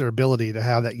licensed out their ability to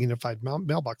have that unified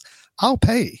mailbox, I'll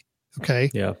pay. Okay.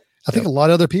 Yeah. I think a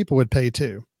lot of other people would pay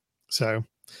too. So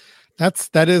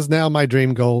that is now my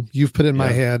dream goal. You've put it in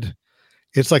my head.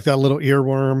 It's like that little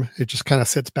earworm. It just kind of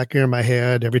sits back here in my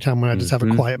head every time when I just have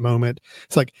a quiet moment.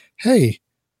 It's like, hey,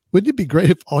 wouldn't it be great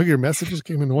if all your messages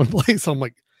came in one place? I'm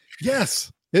like,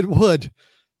 yes, it would.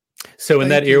 So in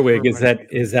that earwig, is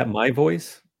that my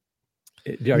voice?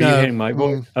 Are you hearing my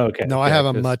voice? Okay. No, I have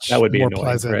a much more annoying,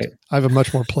 pleasant. Right? I have a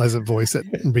much more pleasant voice that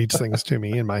reads things to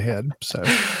me in my head. So,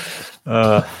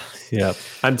 yeah,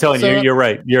 I'm telling you, you're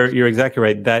right. You're exactly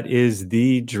right. That is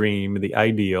the dream, the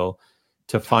ideal,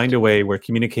 to find a way where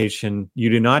communication. You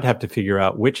do not have to figure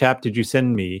out which app did you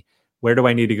send me. Where do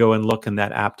I need to go and look in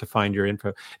that app to find your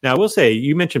info? Now, I will say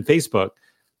you mentioned Facebook,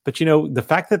 but the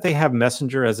fact that they have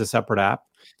Messenger as a separate app,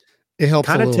 it helps.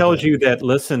 Kind of tells you that,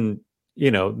 listen,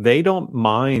 they don't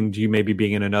mind you maybe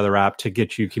being in another app to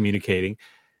get you communicating.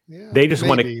 Yeah, they just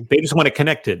want it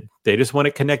connected. They just want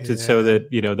it connected so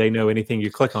that, they know anything you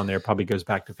click on there probably goes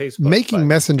back to Facebook. Making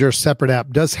Messenger a separate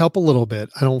app does help a little bit.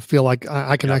 I don't feel like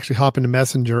I can actually hop into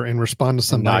Messenger and respond to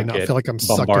somebody and not feel like I'm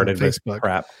sucked into Facebook.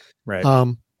 Crap.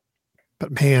 Right.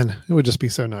 But man, it would just be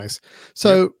so nice.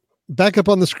 So back up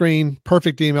on the screen,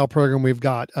 perfect email program. We've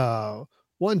got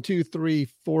 1, 2, 3,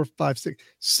 4, 5, 6,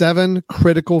 7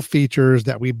 critical features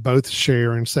that we both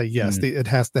share and say, yes, it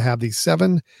has to have these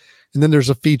 7. And then there's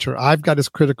a feature I've got is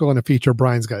critical and a feature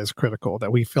Brian's got is critical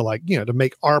that we feel like, to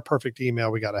make our perfect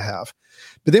email, we got to have.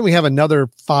 But then we have another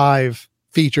 5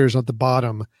 features at the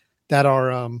bottom that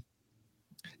are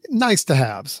nice to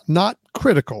haves, not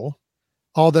critical.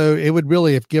 Although it would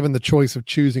really, if given the choice of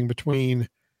choosing between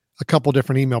a couple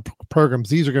different email programs,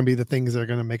 these are going to be the things that are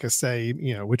going to make us say,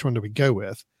 which one do we go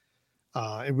with?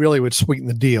 It really would sweeten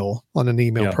the deal on an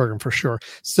email program for sure.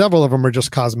 Several of them are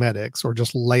just cosmetics or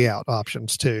just layout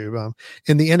options too.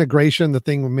 And the integration, the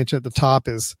thing we mentioned at the top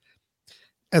it's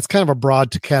kind of a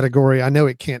broad category. I know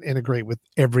it can't integrate with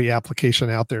every application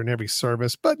out there and every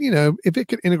service, but if it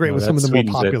could integrate with some of the more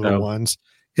popular ones,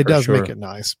 it does make it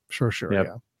nice. Sure.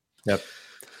 Yep.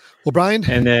 Well, Brian,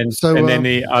 and then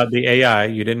the AI.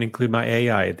 You didn't include my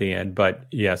AI at the end, but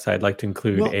yes, I'd like to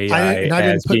include AI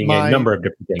as being a number of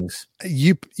different things.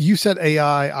 You said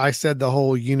AI. I said the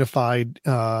whole unified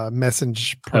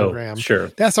message program. Oh, sure,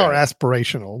 that's our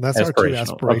aspirational. That's our 2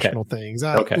 aspirational things.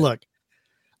 Look,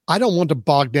 I don't want to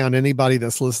bog down anybody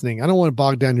that's listening. I don't want to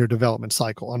bog down your development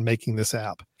cycle on making this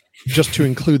app just to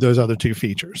include those other 2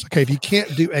 features. Okay, if you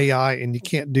can't do AI and you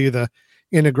can't do the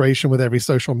integration with every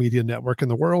social media network in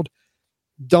the world,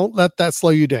 don't let that slow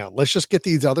you down. Let's just get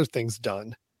these other things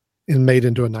done and made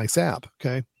into a nice app.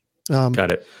 Okay.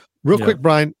 Got it. Real quick,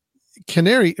 Brian,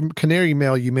 Canary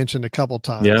Mail, you mentioned a couple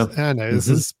times. Yeah. I know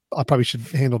I probably should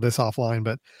handle this offline,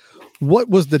 but what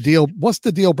was the deal? What's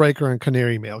the deal breaker on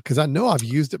Canary Mail? Cause I know I've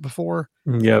used it before.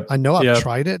 Yep. I know I've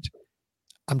tried it.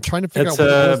 I'm trying to figure out what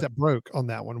it was that broke on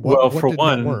that one. What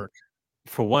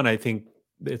for one, I think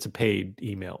it's a paid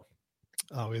email.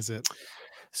 Oh, is it?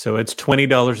 So it's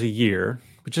 $20 a year,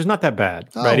 which is not that bad,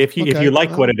 right? If you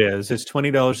like what it is, it's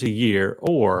 $20 a year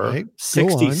or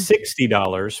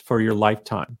 $60 for your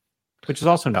lifetime, which is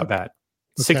also not bad.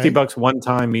 $60 one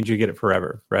time means you get it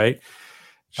forever, right?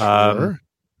 Sure.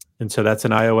 And so that's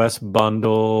an iOS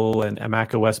bundle and a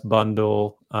Mac OS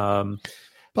bundle.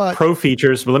 But pro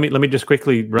features. But let me just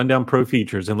quickly run down pro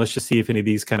features, and let's just see if any of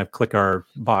these kind of click our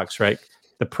box, right?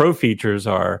 The pro features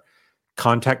are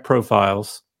contact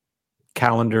profiles,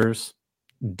 calendars,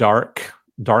 dark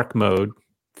mode,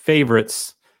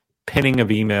 favorites, pinning of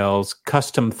emails,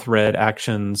 custom thread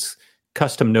actions,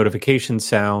 custom notification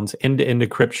sounds, end-to-end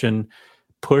encryption,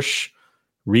 push,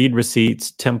 read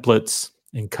receipts, templates,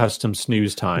 and custom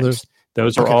snooze times.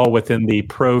 Those are all within the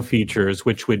pro features,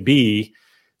 which would be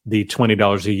the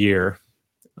 $20 a year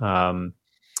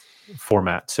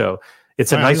format. So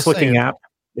it's a nice looking app.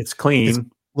 It's clean.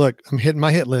 Look, I'm hitting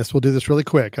my hit list. We'll do this really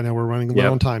quick. I know we're running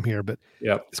low on time here, but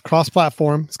it's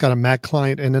cross-platform. It's got a Mac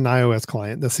client and an iOS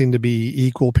client that seem to be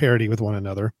equal parity with one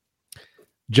another.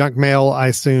 Junk mail, I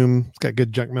assume it's got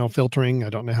good junk mail filtering. I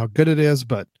don't know how good it is,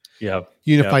 but Yeah.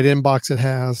 unified inbox it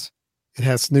has. It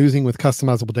has snoozing with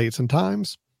customizable dates and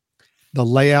times. The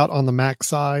layout on the Mac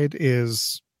side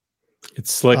is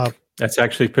It's slick. That's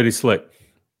actually pretty slick.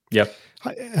 Yep.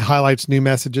 highlights new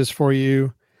messages for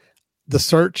you. The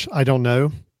search, I don't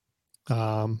know.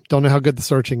 Don't know how good the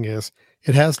searching is.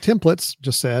 It has templates,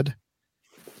 just said.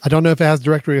 I don't know if it has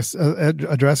directory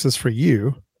addresses for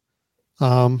you.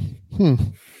 So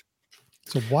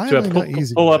why am I not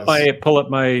using pull up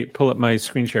this? my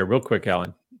screen share real quick,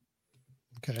 Alan.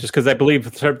 Okay. Just because I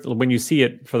believe when you see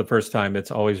it for the first time, it's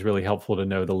always really helpful to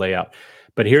know the layout.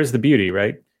 But here's the beauty,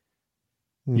 right?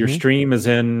 Your stream is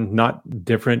in not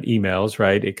different emails,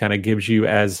 right? It kind of gives you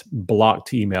as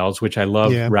blocked emails, which I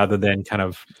love, rather than kind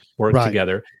of work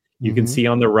together. You can see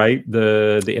on the right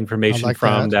the information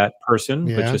from that person,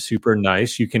 which is super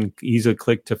nice. You can easily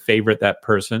click to favorite that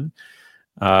person.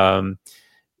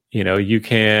 You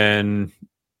can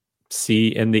see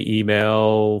in the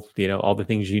email, all the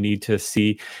things you need to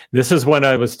see. This is what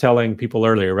I was telling people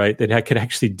earlier, right? That I could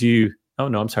actually do. Oh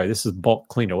no, I'm sorry. This is bulk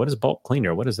cleaner. What is bulk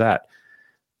cleaner? What is that?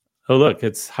 Oh, look,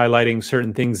 it's highlighting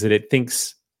certain things that it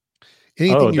thinks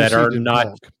that are not.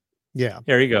 Bulk. Yeah.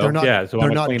 There you go. So I'm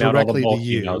going to clean out all the bulk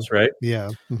emails, right? Yeah.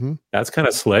 Mm-hmm. That's kind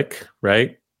of slick,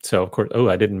 right? So of course,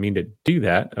 I didn't mean to do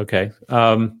that. Okay.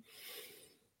 So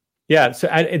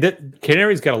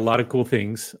Canary's got a lot of cool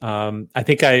things. I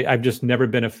think I've just never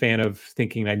been a fan of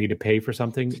thinking I need to pay for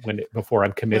something before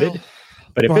I'm committed.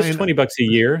 But if it's $20 a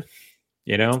year,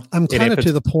 I'm kind of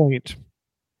to the point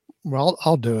where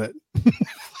I'll do it.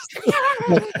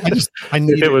 I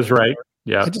need if it was right.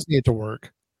 Yeah. I just need it to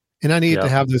work. And I need to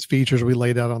have those features we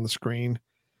laid out on the screen.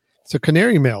 So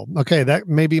Canary Mail. Okay, that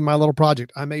may be my little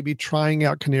project. I may be trying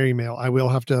out Canary Mail. I will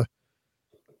have to,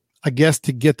 I guess,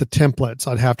 to get the templates,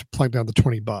 I'd have to plug down the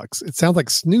 $20. It sounds like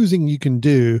snoozing you can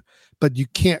do, but you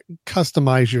can't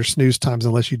customize your snooze times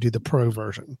unless you do the pro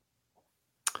version.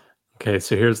 Okay,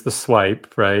 so here's the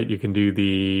swipe, right? You can do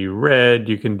the red,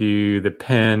 you can do the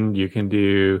pen, you can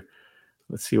do,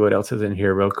 let's see what else is in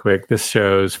here real quick. This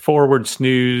shows forward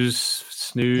snooze,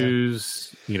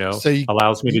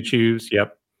 allows me to choose.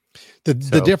 Yep.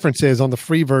 The difference is on the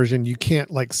free version, you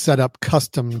can't set up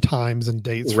custom times and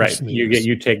dates. Right. For snooze.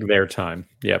 You take their time.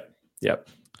 Yep.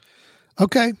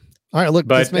 Okay. All right. Look,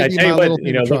 but I tell you what,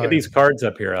 look at these cards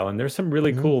up here, Alan. There's some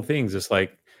really cool things. It's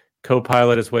like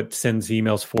Copilot is what sends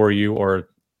emails for you or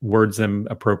words them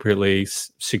appropriately,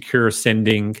 secure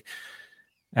sending,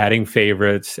 adding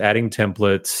favorites, adding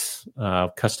templates,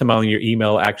 customizing your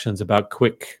email actions about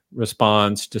quick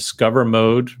response, discover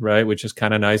mode, right? Which is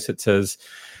kind of nice. It says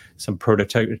some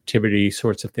productivity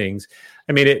sorts of things.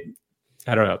 I mean,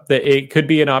 I don't know. It could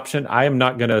be an option. I am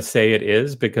not going to say it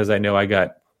is because I know I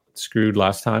got screwed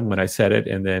last time when I said it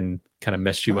and then kind of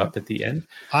messed you up at the end.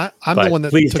 I'm the one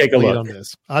that please took take the a lead look on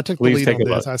this. I took the lead on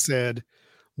this. I said,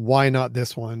 why not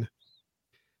this one?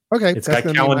 Okay. It's got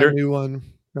calendar. New one.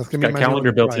 It's got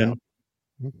calendar built in.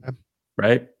 Okay.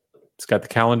 Right? It's got the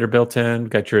calendar built in,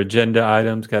 got your agenda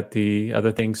items, got the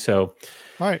other things. So,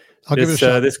 all right. I'll give it a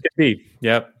shot. This could be.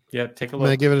 Yep. Take a look. I'm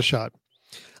going to give it a shot.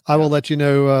 I will let you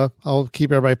know. I'll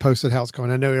keep everybody posted how it's going.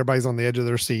 I know everybody's on the edge of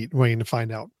their seat waiting to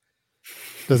find out.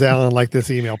 Does Alan like this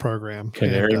email program?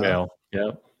 Canary Mail.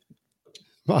 Yep.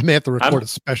 I may have to record a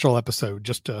special episode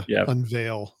just to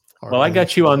unveil. Well, I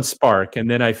got you on Spark, and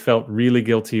then I felt really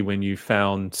guilty when you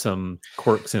found some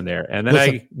quirks in there. And then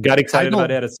I got excited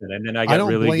about Edison, and then I got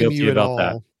really guilty about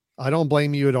that. I don't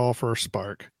blame you at all for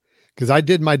Spark because I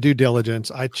did my due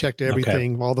diligence. I checked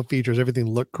everything, all the features, everything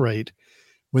looked great.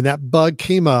 When that bug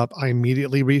came up, I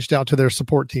immediately reached out to their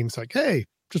support team. It's like, hey,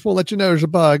 just want to let you know there's a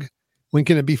bug. When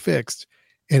can it be fixed?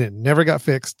 And it never got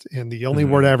fixed. And the only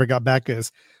word I ever got back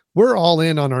is, we're all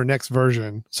in on our next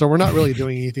version. So we're not really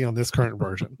doing anything on this current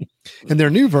version. And their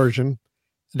new version,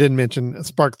 I didn't mention,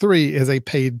 Spark 3 is a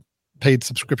paid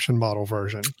subscription model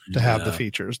version to have the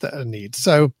features that it needs.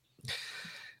 So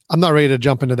I'm not ready to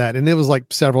jump into that. And it was like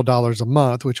several dollars a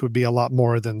month, which would be a lot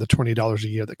more than the $20 a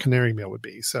year that Canary Mail would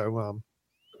be. So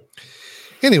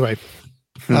anyway,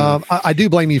 I do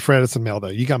blame you for Edison Mail, though.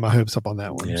 You got my hopes up on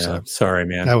that one. Yeah, so sorry,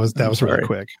 man. That was really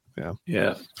quick.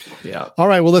 Yeah. All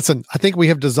right. Well, listen, I think we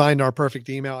have designed our perfect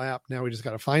email app. Now we just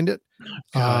got to find it.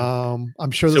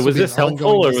 I'm sure. So was this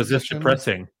helpful or was this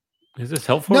depressing? Is this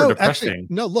helpful or depressing? Actually,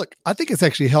 no, look, I think it's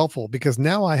actually helpful because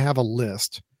now I have a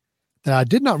list that I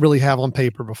did not really have on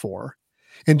paper before.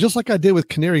 And just like I did with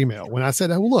Canary Mail, when I said,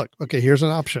 oh, look, okay, here's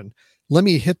an option. Let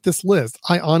me hit this list.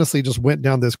 I honestly just went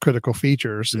down those critical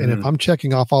features. And if I'm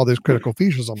checking off all those critical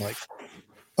features, I'm like,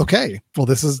 okay, well,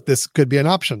 this could be an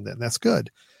option then. That's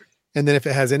good. And then if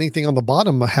it has anything on the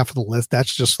bottom half of the list,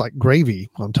 that's just like gravy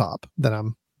on top that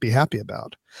I'm be happy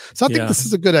about. So I think this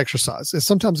is a good exercise. It's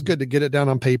sometimes good to get it down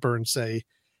on paper and say,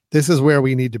 this is where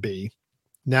we need to be.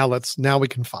 Now we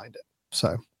can find it.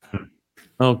 So.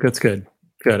 Oh, that's good.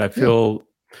 Good. I feel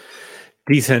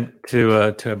decent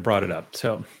to have brought it up.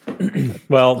 So,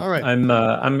 well, all right.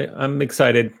 I'm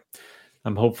excited.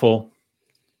 I'm hopeful.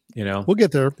 We'll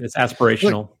get there. It's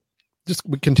aspirational. Look,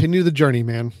 we continue the journey,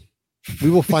 man.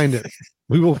 We will find it.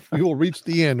 We will reach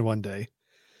the end one day.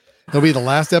 It'll be the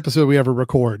last episode we ever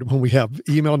record when we have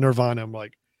email nirvana. I'm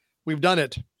like, we've done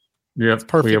it. Yeah,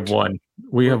 perfect. We have won.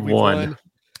 We have won.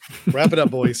 Wrap it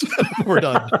up, boys. We're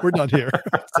done. We're done here.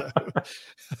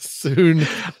 So, soon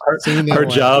our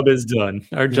job is done.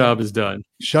 Our job is done.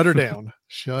 Shut her down.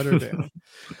 Shut her down.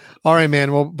 All right,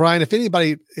 man. Well, Brian, if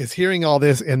anybody is hearing all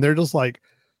this and they're just like,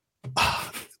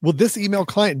 well, this email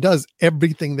client does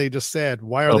everything they just said.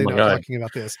 Why are they not talking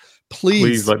about this?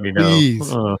 Please let me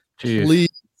know. Please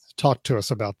talk to us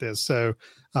about this. So,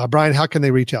 Brian, how can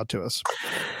they reach out to us?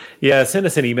 Yeah, send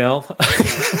us an email.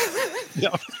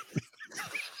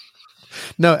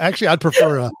 No, actually, I'd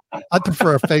prefer a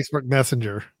Facebook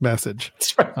Messenger message.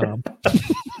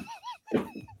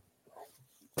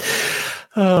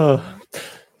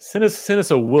 Send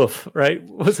us a woof, right?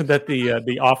 Wasn't that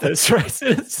the Office, right?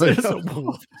 Send us a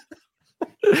woof.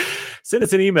 Send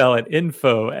us an email at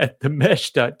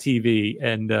info@themesh.tv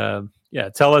and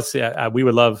tell us. We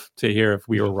would love to hear if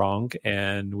we were wrong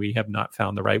and we have not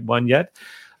found the right one yet.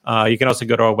 You can also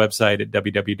go to our website at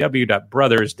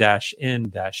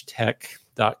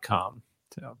www.brothers-in-tech.com.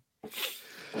 So.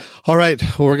 All right.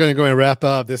 Well, we're going to go and wrap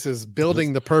up. This is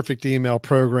Building the Perfect Email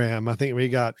Program. I think we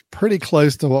got pretty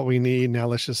close to what we need. Now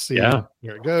let's just see where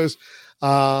it goes.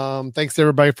 Thanks to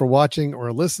everybody for watching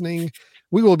or listening.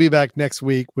 We will be back next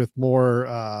week with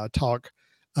more talk.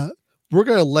 We're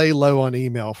going to lay low on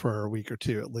email for a week or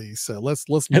two at least. So let's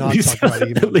not talk about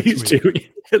email. At least 2 weeks.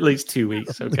 Okay. At least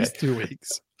 2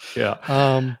 weeks.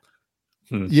 Yeah.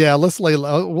 Yeah, let's lay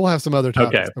low. We'll have some other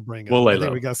topics to bring up. We'll lay I think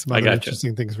low. we got some other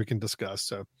interesting things we can discuss.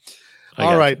 So,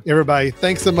 all right, everybody.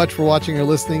 Thanks so much for watching or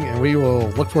listening, and we will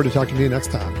look forward to talking to you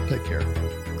next time. Take care.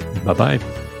 Bye-bye.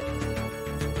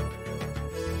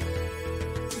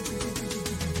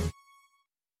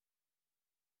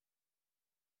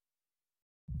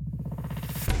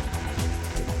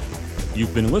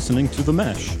 You've been listening to The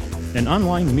Mesh, an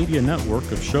online media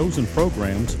network of shows and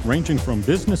programs ranging from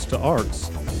business to arts,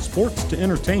 sports to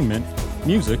entertainment,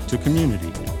 music to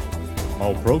community.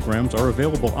 All programs are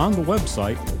available on the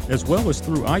website as well as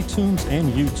through iTunes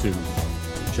and YouTube.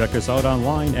 Check us out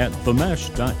online at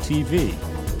themesh.tv.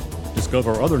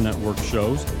 Discover other network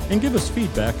shows and give us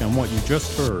feedback on what you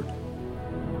just heard.